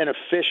consistent and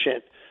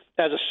efficient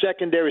as a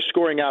secondary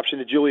scoring option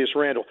to Julius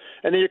Randle?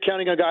 And then you're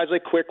counting on guys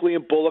like Quickly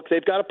and Bullock.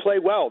 They've got to play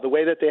well the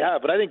way that they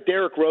have. But I think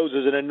Derrick Rose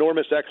is an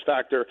enormous X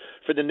factor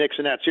for the Knicks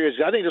in that series.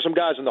 I think there's some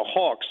guys in the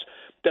Hawks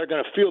that are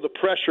going to feel the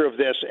pressure of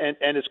this,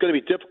 and it's going to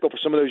be difficult for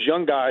some of those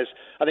young guys,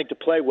 I think, to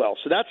play well.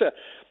 So that's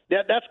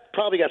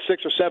probably got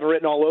 6 or 7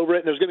 written all over it,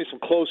 and there's going to be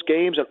some close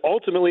games. And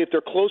ultimately, if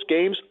they're close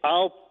games,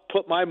 I'll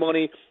put my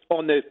money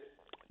on the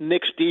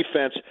Knicks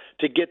defense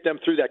to get them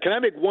through that. Can I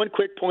make one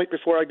quick point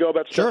before I go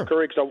about Steph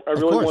Curry? Because I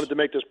really wanted to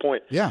make this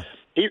point. Yeah.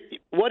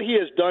 What he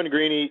has done,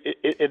 Greeny,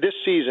 this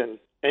season,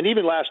 and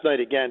even last night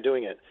again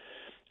doing it,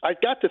 I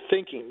got to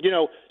thinking,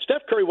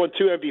 Steph Curry won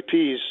 2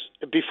 MVPs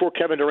before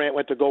Kevin Durant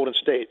went to Golden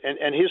State,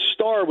 and his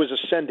star was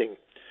ascending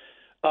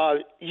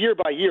year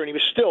by year, and he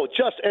was still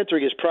just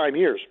entering his prime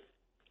years.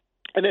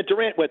 And then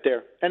Durant went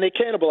there, and they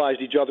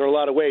cannibalized each other in a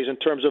lot of ways in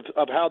terms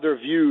of how they're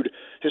viewed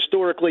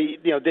historically.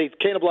 They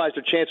cannibalized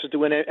their chances to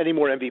win any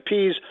more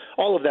MVPs,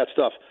 all of that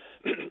stuff.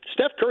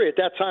 Steph Curry at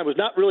that time was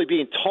not really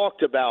being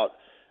talked about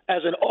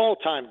as an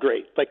all-time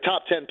great, like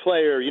top 10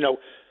 player,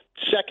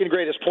 second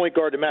greatest point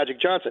guard to Magic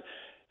Johnson.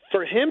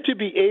 For him to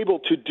be able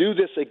to do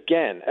this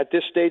again at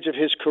this stage of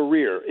his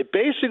career,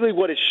 basically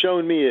what it's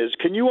shown me is,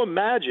 can you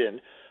imagine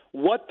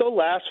what the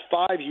last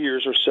 5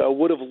 years or so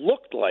would have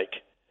looked like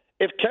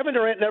if Kevin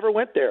Durant never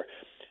went there,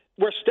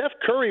 where Steph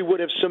Curry would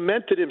have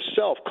cemented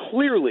himself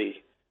clearly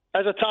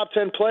as a top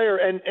 10 player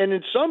and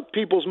in some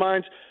people's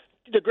minds,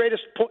 the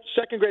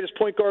second greatest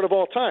point guard of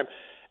all time.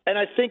 And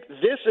I think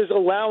this is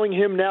allowing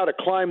him now to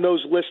climb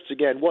those lists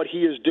again, what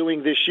he is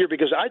doing this year,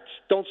 because I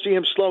don't see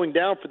him slowing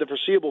down for the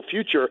foreseeable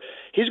future.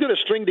 He's going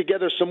to string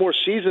together some more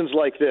seasons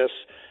like this,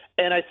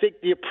 and I think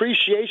the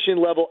appreciation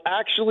level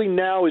actually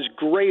now is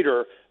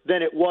greater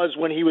than it was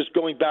when he was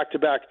going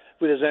back-to-back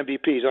with his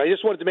MVPs. And I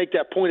just wanted to make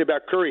that point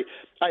about Curry.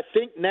 I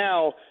think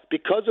now,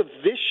 because of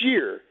this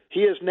year,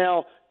 he is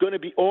now going to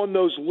be on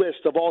those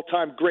lists of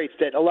all-time greats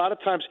that a lot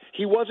of times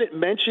he wasn't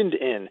mentioned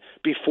in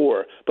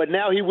before, but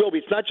now he will be.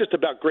 It's not just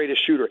about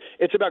greatest shooter.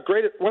 It's about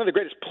one of the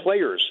greatest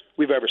players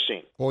we've ever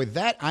seen. Boy,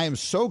 I am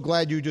so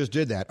glad you just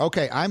did that.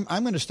 Okay, I'm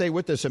going to stay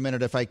with this a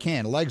minute if I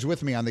can. Legs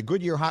with me on the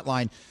Goodyear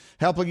Hotline,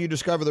 helping you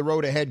discover the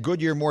road ahead.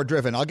 Goodyear more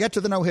driven. I'll get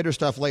to the no-hitter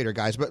stuff later,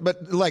 guys,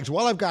 but Legs,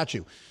 while I've got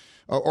you,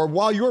 or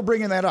while you're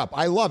bringing that up,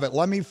 I love it.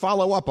 Let me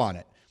follow up on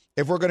it.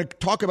 If we're going to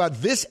talk about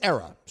this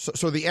era,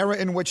 so the era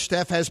in which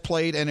Steph has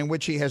played and in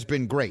which he has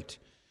been great,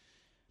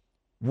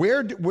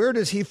 where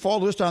does he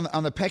fall just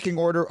on the pecking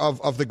order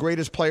of the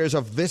greatest players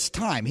of this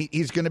time?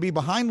 He's going to be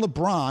behind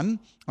LeBron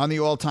on the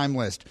all-time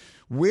list.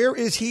 Where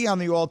is he on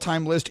the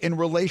all-time list in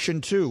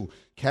relation to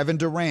Kevin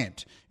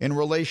Durant, in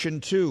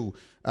relation to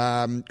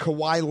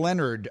Kawhi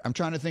Leonard? I'm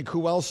trying to think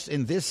who else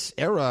in this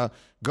era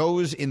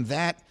goes in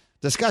that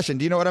discussion.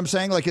 Do you know what I'm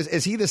saying? Like,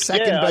 is he the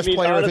second best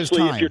player honestly, of his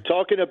time? If you're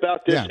talking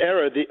about this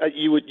era,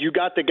 you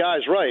got the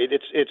guys right.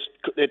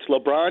 It's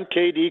LeBron,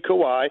 KD,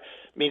 Kawhi. I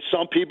mean,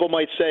 some people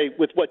might say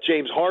with what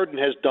James Harden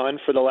has done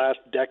for the last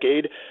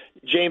decade,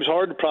 James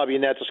Harden probably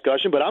in that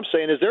discussion. But I'm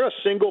saying, is there a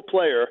single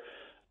player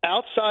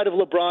outside of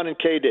LeBron and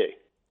KD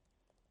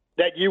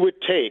that you would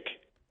take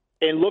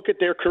and look at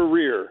their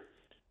career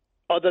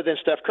other than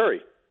Steph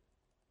Curry.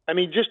 I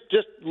mean, just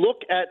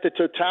look at the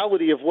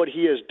totality of what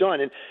he has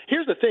done. And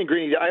here's the thing,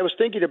 Greeny. I was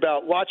thinking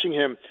about watching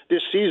him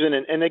this season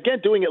and again,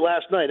 doing it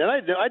last night. And I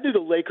knew the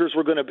Lakers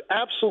were going to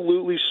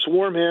absolutely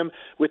swarm him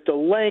with the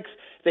length.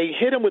 They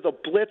hit him with a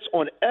blitz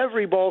on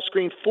every ball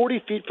screen, 40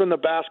 feet from the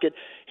basket.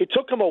 It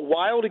took him a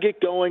while to get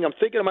going. I'm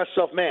thinking to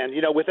myself, man,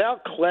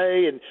 without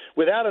Clay and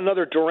without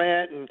another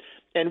Durant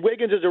and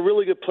Wiggins is a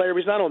really good player,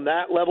 but he's not on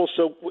that level.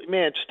 So,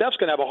 man, Steph's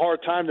going to have a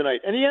hard time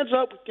tonight. And he ends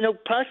up,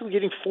 practically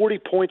getting 40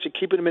 points and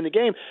keeping him in the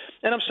game.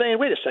 And I'm saying,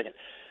 wait a second.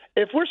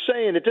 If we're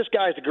saying that this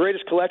guy is the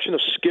greatest collection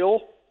of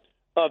skill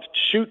of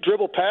shoot,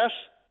 dribble, pass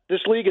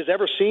this league has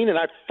ever seen, and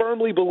I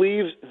firmly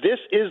believe this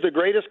is the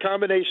greatest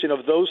combination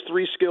of those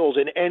three skills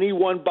in any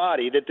one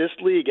body that this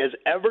league has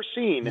ever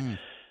seen,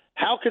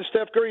 how can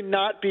Steph Curry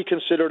not be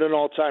considered an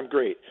all-time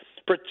great?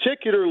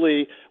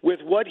 Particularly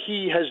with what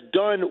he has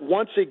done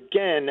once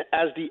again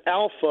as the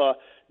alpha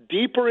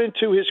deeper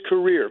into his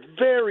career.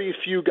 Very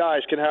few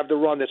guys can have the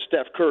run that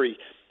Steph Curry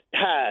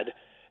had.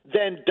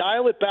 Then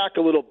dial it back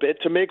a little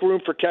bit to make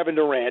room for Kevin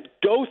Durant,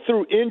 go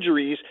through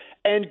injuries,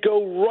 and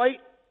go right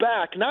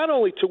back, not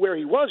only to where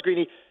he was,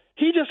 Greeny,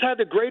 he just had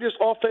the greatest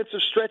offensive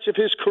stretch of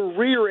his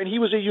career, and he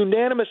was a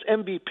unanimous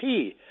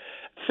MVP.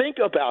 Think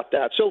about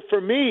that. So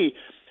for me,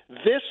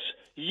 this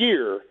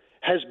year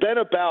has been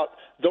about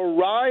the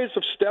rise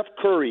of Steph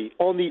Curry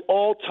on the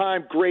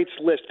all-time greats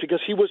list because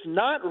he was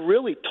not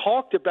really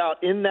talked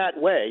about in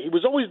that way. He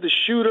was always the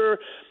shooter.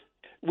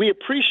 We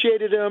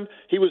appreciated him.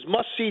 He was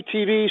must-see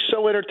TV,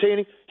 so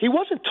entertaining. He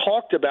wasn't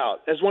talked about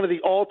as one of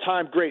the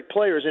all-time great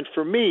players, and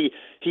for me,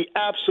 he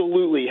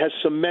absolutely has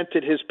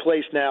cemented his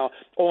place now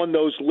on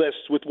those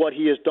lists with what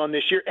he has done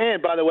this year.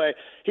 And, by the way,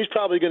 he's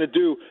probably going to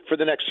do for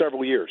the next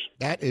several years.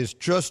 That is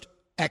just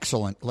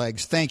excellent,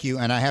 Legs. Thank you.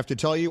 And I have to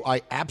tell you,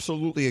 I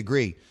absolutely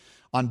agree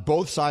on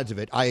both sides of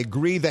it. I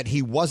agree that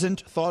he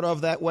wasn't thought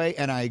of that way,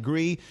 and I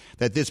agree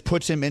that this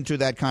puts him into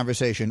that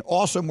conversation.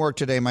 Awesome work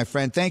today, my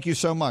friend. Thank you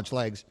so much,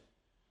 Legs.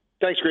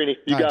 Thanks, Greeny.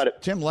 You got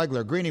it. Tim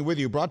Legler, Greeny with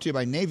you, brought to you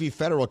by Navy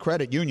Federal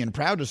Credit Union.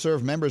 Proud to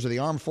serve members of the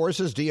Armed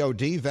Forces,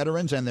 DOD,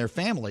 veterans, and their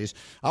families.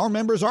 Our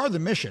members are the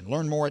mission.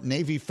 Learn more at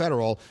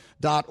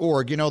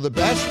NavyFederal.org. The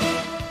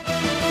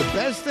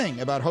best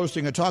thing about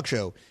hosting a talk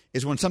show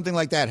is when something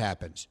like that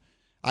happens.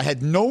 I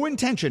had no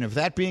intention of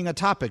that being a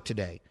topic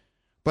today,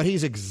 but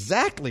he's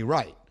exactly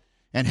right.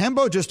 And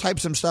Hembo just typed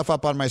some stuff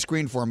up on my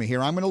screen for me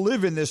here. I'm going to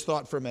live in this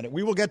thought for a minute.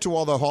 We will get to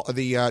all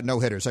the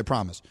no-hitters, I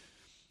promise.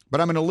 But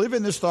I'm going to live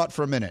in this thought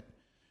for a minute,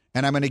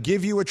 and I'm going to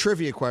give you a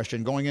trivia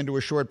question going into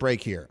a short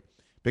break here,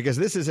 because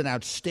this is an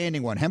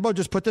outstanding one. Hembo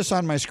just put this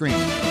on my screen.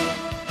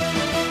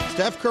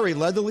 Steph Curry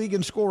led the league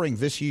in scoring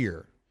this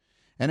year,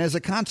 and as a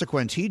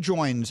consequence, he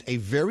joins a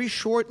very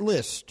short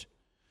list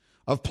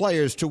of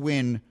players to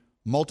win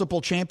multiple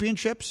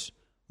championships,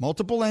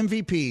 multiple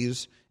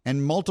MVPs,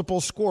 and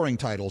multiple scoring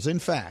titles. In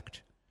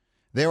fact,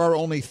 there are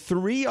only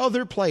 3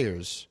 other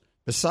players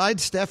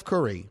besides Steph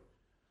Curry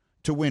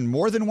to win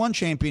more than one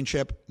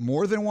championship,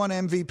 more than one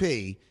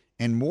MVP,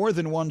 and more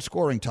than one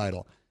scoring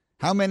title.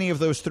 How many of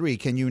those 3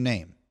 can you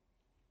name?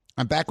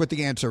 I'm back with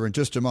the answer in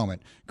just a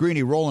moment.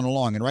 Greeny rolling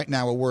along, and right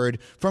now a word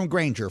from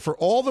Grainger. For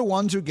all the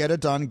ones who get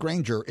it done,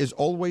 Grainger is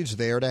always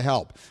there to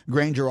help.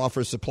 Grainger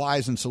offers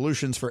supplies and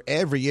solutions for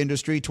every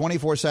industry,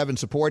 24/7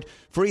 support,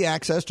 free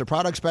access to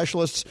product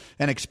specialists,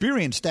 and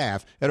experienced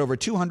staff at over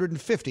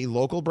 250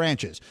 local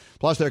branches.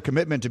 Plus, their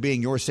commitment to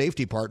being your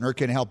safety partner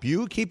can help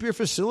you keep your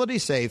facility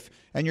safe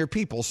and your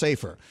people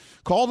safer.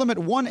 Call them at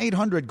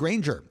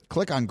 1-800-GRAINGER.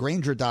 Click on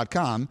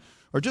Grainger.com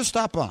or just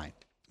stop by.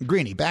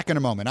 Greeny, back in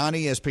a moment on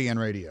ESPN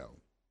Radio.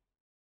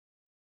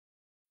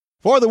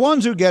 For the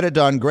ones who get it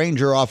done,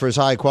 Grainger offers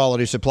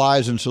high-quality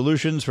supplies and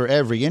solutions for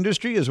every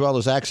industry, as well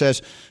as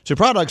access to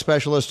product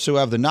specialists who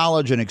have the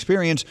knowledge and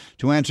experience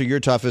to answer your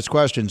toughest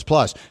questions.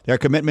 Plus, their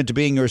commitment to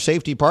being your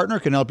safety partner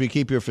can help you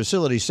keep your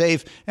facility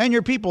safe and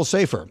your people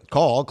safer.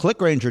 Call, click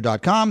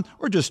Grainger.com,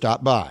 or just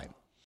stop by.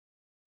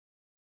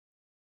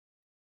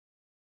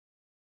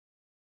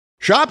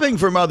 Shopping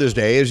for Mother's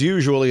Day is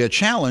usually a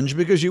challenge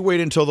because you wait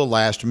until the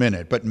last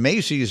minute, but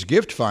Macy's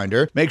Gift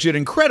Finder makes it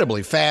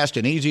incredibly fast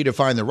and easy to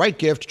find the right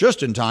gift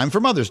just in time for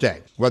Mother's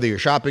Day. Whether you're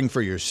shopping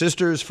for your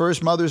sister's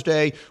first Mother's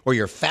Day or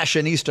your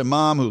fashionista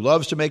mom who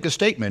loves to make a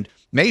statement,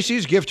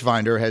 Macy's Gift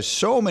Finder has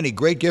so many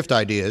great gift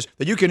ideas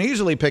that you can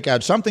easily pick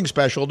out something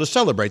special to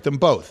celebrate them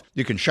both.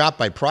 You can shop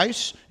by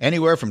price,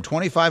 anywhere from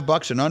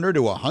 $25 and under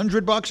to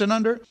 $100 and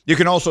under. You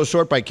can also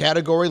sort by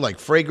category like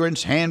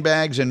fragrance,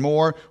 handbags, and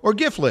more, or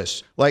gift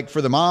lists, like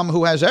for the mom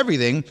who has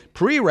everything,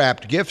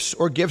 pre-wrapped gifts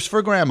or gifts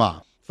for grandma.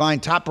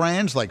 Find top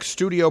brands like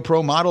Studio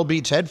Pro Model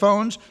Beats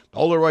headphones,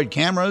 Polaroid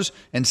cameras,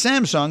 and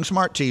Samsung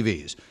smart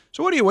TVs.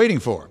 So what are you waiting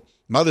for?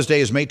 Mother's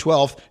Day is May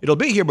 12th. It'll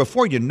be here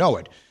before you know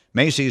it.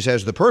 Macy's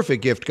has the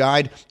perfect gift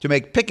guide to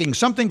make picking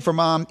something for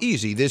mom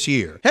easy this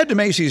year. Head to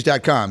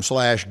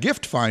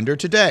Macys.com/gift finder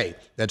today.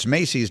 That's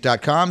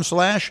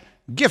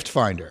Macys.com/gift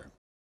finder.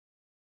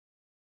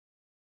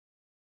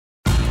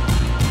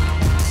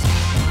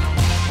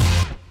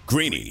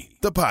 Greeny,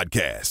 the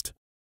podcast.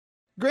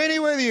 Greeny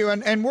with you,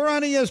 and we're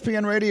on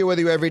ESPN Radio with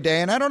you every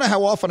day. And I don't know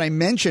how often I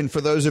mention,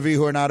 for those of you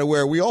who are not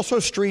aware, we also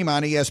stream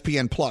on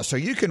ESPN Plus, so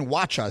you can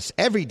watch us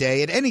every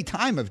day at any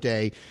time of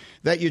day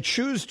that you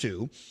choose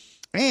to.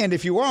 And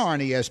if you are on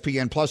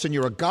ESPN Plus and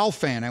you're a golf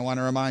fan, I want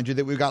to remind you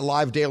that we've got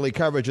live daily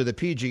coverage of the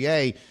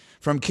PGA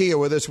from Kia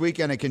with this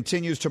weekend. It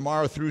continues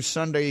tomorrow through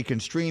Sunday. You can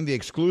stream the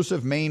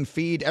exclusive main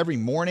feed every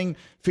morning,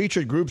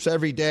 featured groups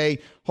every day,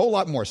 whole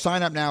lot more.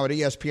 Sign up now at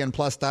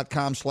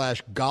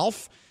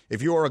espnplus.com/golf.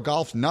 If you are a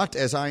golf nut,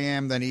 as I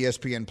am, then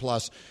ESPN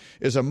Plus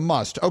is a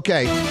must.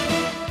 Okay,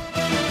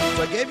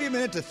 so I gave you a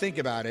minute to think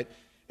about it.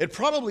 It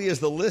probably is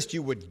the list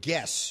you would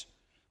guess,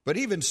 but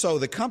even so,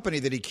 the company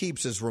that he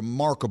keeps is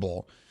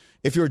remarkable.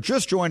 If you're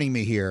just joining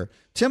me here,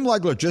 Tim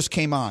Legler just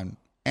came on,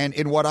 and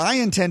in what I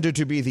intended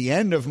to be the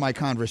end of my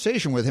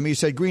conversation with him, he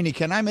said, Greeny,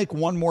 can I make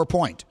one more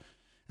point?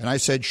 And I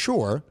said,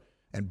 sure,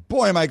 and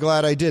boy, am I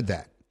glad I did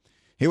that.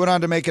 He went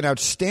on to make an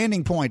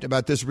outstanding point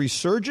about this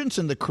resurgence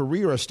in the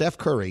career of Steph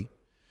Curry,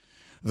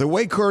 the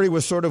way Curry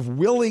was sort of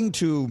willing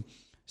to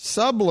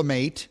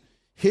sublimate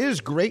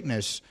his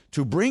greatness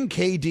to bring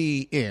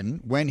KD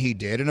in when he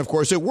did. And, of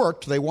course, it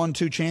worked. They won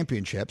 2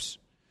 championships.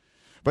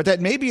 But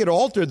that maybe it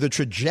altered the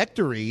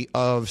trajectory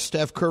of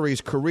Steph Curry's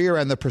career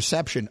and the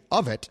perception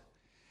of it.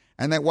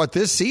 And that what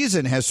this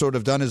season has sort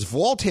of done is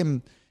vault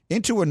him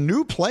into a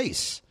new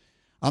place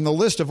on the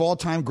list of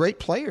all-time great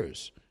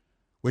players,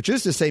 which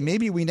is to say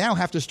maybe we now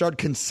have to start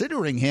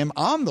considering him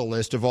on the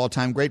list of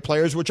all-time great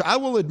players, which I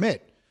will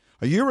admit,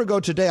 a year ago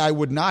today, I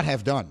would not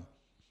have done.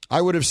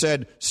 I would have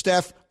said,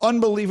 Steph,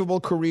 unbelievable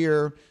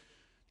career,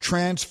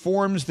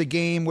 transforms the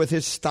game with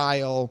his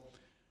style,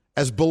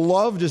 as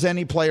beloved as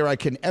any player I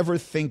can ever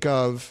think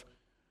of,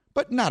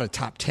 but not a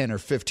top 10 or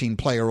 15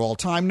 player all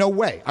time. No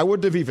way. I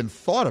wouldn't have even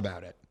thought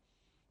about it.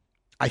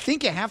 I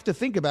think you have to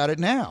think about it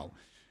now.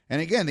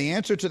 And again, the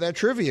answer to that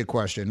trivia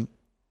question,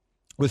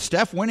 with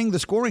Steph winning the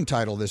scoring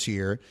title this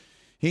year,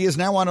 he is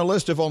now on a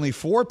list of only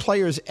 4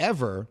 players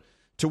ever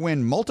to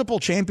win multiple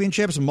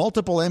championships,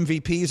 multiple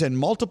MVPs, and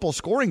multiple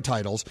scoring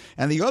titles.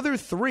 And the other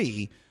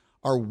 3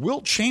 are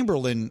Wilt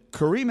Chamberlain,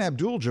 Kareem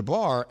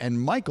Abdul-Jabbar,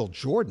 and Michael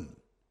Jordan.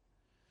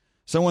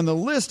 So when the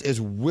list is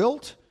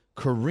Wilt,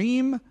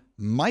 Kareem,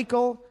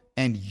 Michael,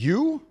 and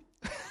you,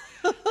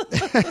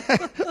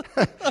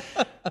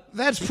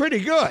 that's pretty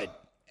good.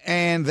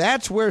 And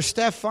that's where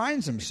Steph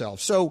finds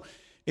himself. So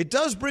it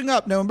does bring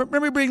up, now let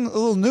me bring a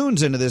little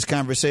Nunes into this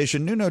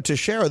conversation. Nuno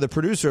Teixeira, the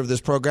producer of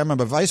this program, I'm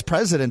a vice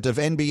president of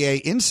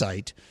NBA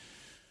Insight.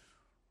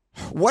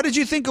 What did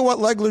you think of what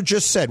Legler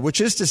just said?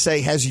 Which is to say,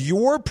 has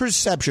your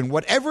perception,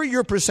 whatever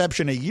your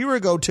perception a year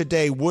ago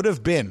today would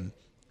have been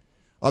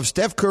of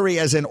Steph Curry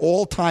as an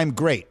all-time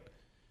great,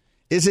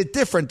 is it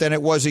different than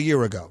it was a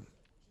year ago?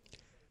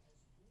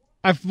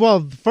 Well,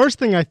 the first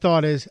thing I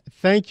thought is,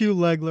 thank you,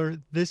 Legler.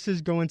 This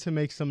is going to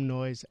make some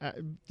noise,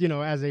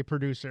 as a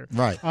producer.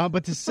 Right.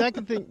 But the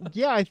second thing,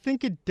 yeah, I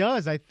think it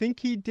does. I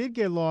think he did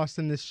get lost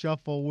in this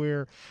shuffle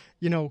where,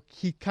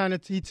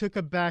 he took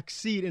a back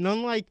seat. And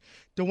unlike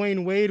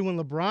Dwayne Wade when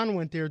LeBron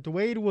went there,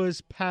 Dwayne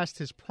was past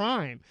his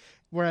prime,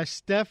 whereas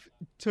Steph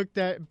took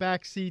that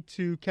back seat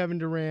to Kevin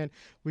Durant.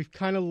 We've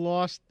kind of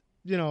lost,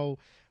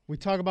 we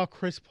talk about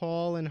Chris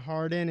Paul and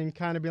Harden and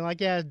kind of being like,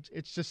 yeah,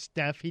 it's just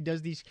Steph. He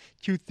does these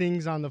cute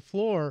things on the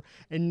floor.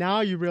 And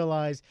now you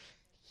realize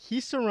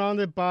he's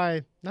surrounded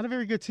by not a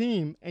very good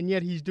team, and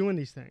yet he's doing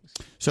these things.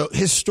 So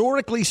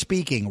historically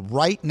speaking,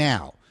 right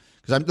now,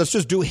 because let's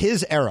just do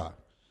his era.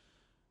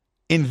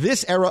 In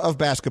this era of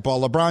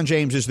basketball, LeBron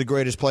James is the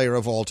greatest player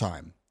of all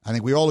time. I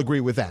think we all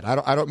agree with that.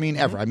 I don't mean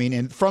ever. I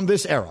mean from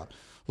this era.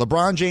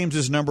 LeBron James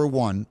is number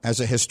 1 as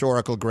a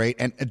historical great.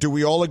 And do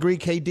we all agree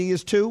KD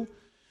is 2?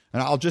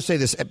 And I'll just say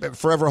this,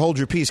 forever hold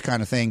your peace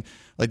kind of thing.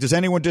 Like, does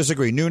anyone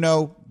disagree?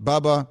 Nuno,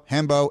 Bubba,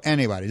 Hembo,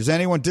 anybody. Does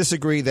anyone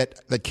disagree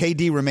that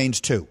KD remains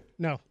 2?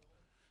 No. All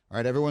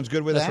right, everyone's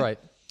good with That's that? right.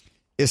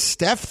 Is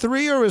Steph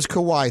 3 or is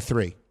Kawhi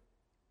 3?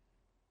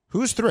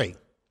 Who's 3?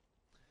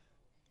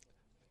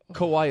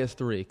 Kawhi is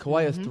 3.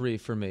 Kawhi is 3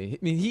 for me. I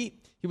mean, he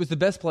was the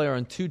best player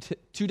on two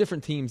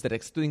different teams that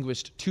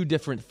extinguished 2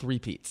 different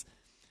three-peats.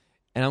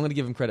 And I'm going to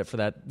give him credit for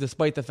that,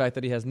 despite the fact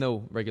that he has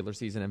no regular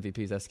season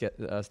MVPs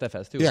as Steph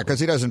has, too. Yeah, because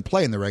he doesn't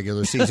play in the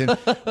regular season,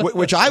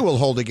 which I will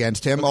hold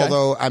against him,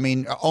 although, I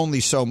mean,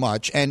 only so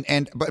much.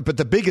 But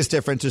the biggest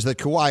difference is that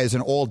Kawhi is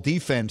an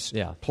all-defense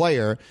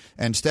player,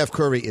 and Steph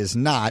Curry is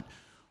not.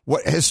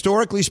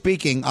 Historically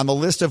speaking, on the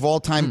list of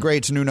all-time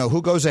greats, Nuno,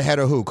 who goes ahead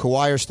of who,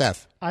 Kawhi or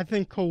Steph? I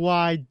think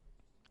Kawhi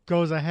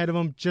goes ahead of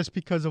him just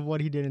because of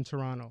what he did in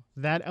Toronto.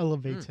 That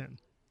elevates him.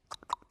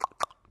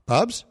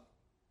 Pubs?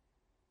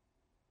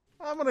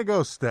 I'm going to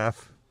go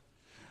Steph.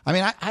 I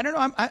mean, I don't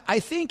know. I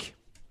think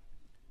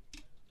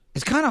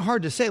it's kind of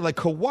hard to say. Like,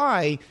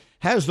 Kawhi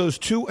has those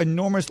 2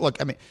 enormous –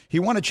 look, I mean, he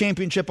won a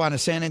championship on a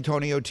San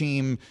Antonio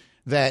team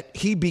that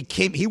he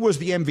was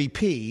the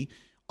MVP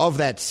of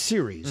that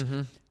series.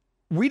 Mm-hmm.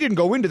 We didn't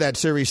go into that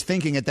series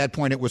thinking at that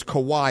point it was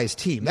Kawhi's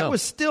team. That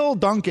was still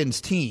Duncan's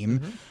team.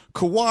 Mm-hmm.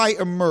 Kawhi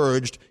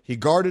emerged. He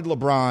guarded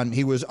LeBron.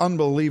 He was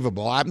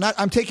unbelievable.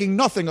 I'm taking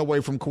nothing away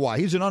from Kawhi.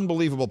 He's an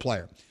unbelievable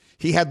player.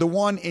 He had the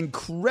one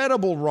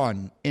incredible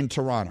run in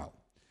Toronto.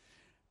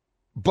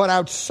 But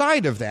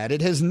outside of that,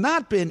 it has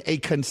not been a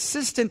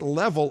consistent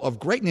level of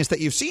greatness that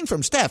you've seen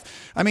from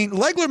Steph. I mean,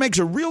 Legler makes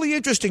a really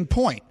interesting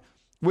point,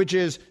 which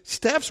is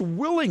Steph's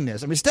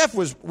willingness. I mean, Steph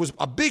was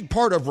a big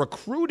part of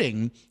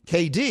recruiting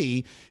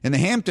KD in the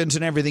Hamptons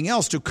and everything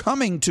else to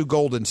coming to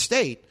Golden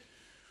State,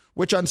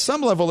 which on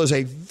some level is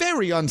a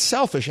very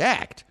unselfish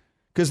act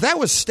because that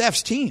was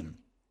Steph's team.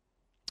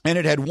 And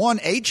it had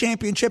won a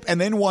championship and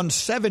then won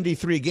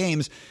 73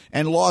 games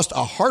and lost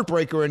a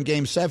heartbreaker in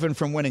Game 7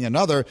 from winning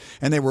another.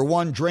 And they were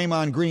one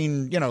Draymond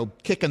Green,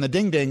 kicking the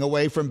ding-ding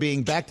away from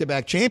being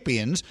back-to-back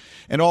champions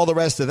and all the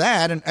rest of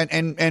that.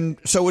 And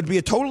so it would be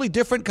a totally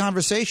different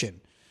conversation.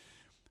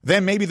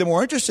 Then maybe the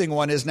more interesting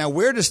one is now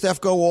where does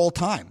Steph go all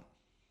time?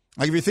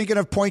 Like if you're thinking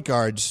of point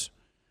guards,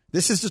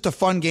 this is just a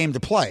fun game to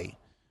play.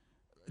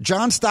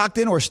 John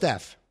Stockton or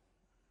Steph?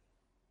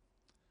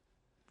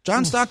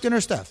 John Stockton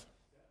or Steph?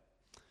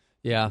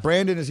 Yeah.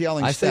 Brandon is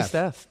yelling Steph.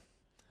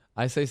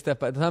 I say Steph.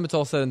 By the time it's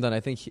all said and done, I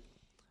think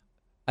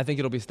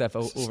it'll be Steph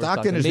over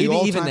Stockton. Is maybe the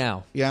all-time, even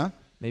now. Yeah.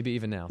 Maybe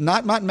even now.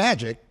 Not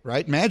Magic,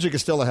 right? Magic is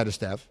still ahead of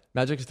Steph.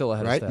 Magic is still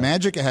ahead of Steph.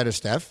 Magic ahead of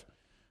Steph.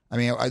 I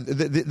mean,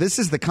 this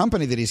is the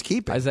company that he's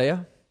keeping.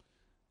 Isaiah?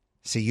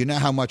 See, you know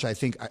how much I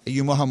think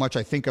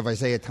of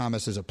Isaiah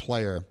Thomas as a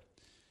player.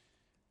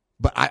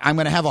 But I'm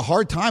going to have a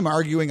hard time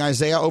arguing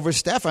Isaiah over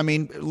Steph. I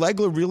mean,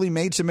 Legler really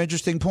made some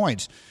interesting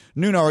points.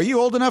 Nuno, are you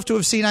old enough to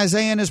have seen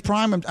Isaiah in his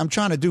prime? I'm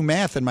trying to do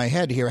math in my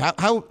head here.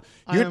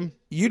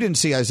 You didn't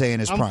see Isaiah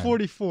in his prime. I'm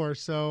 44,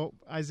 so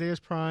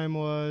Isaiah's prime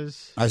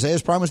was the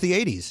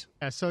 80s.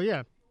 Yeah, so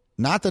yeah.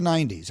 Not the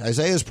 90s.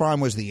 Isaiah's prime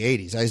was the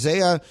 80s.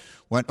 Isaiah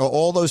went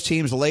all those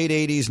teams, late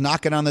 80s,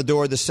 knocking on the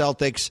door of the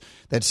Celtics,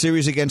 that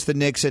series against the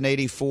Knicks in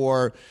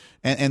 84,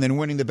 and then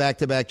winning the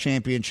back-to-back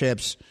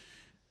championships.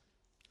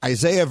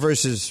 Isaiah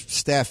versus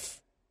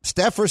Steph.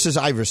 Steph versus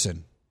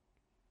Iverson.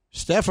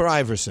 Steph or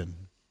Iverson?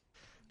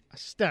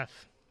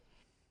 Steph.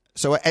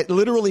 So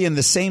literally in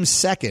the same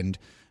second,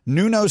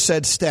 Nuno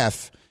said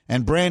Steph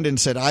and Brandon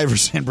said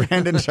Iverson.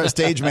 Brandon is our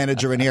stage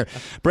manager in here.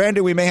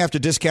 Brandon, we may have to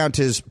discount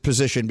his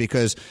position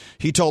because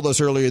he told us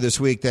earlier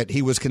this week that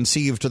he was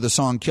conceived to the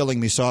song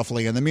Killing Me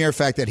Softly, and the mere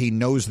fact that he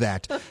knows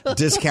that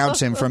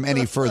discounts him from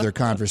any further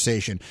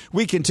conversation.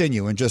 We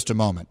continue in just a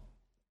moment.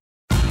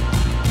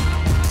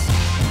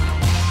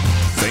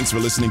 Thanks for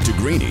listening to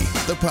Greeny,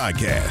 the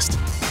podcast.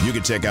 You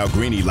can check out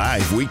Greeny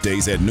live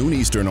weekdays at noon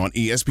Eastern on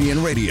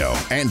ESPN Radio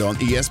and on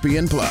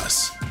ESPN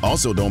Plus.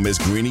 Also, don't miss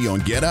Greeny on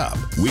Get Up,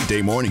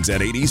 weekday mornings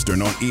at 8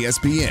 Eastern on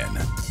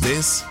ESPN.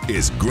 This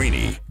is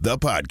Greeny, the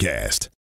podcast.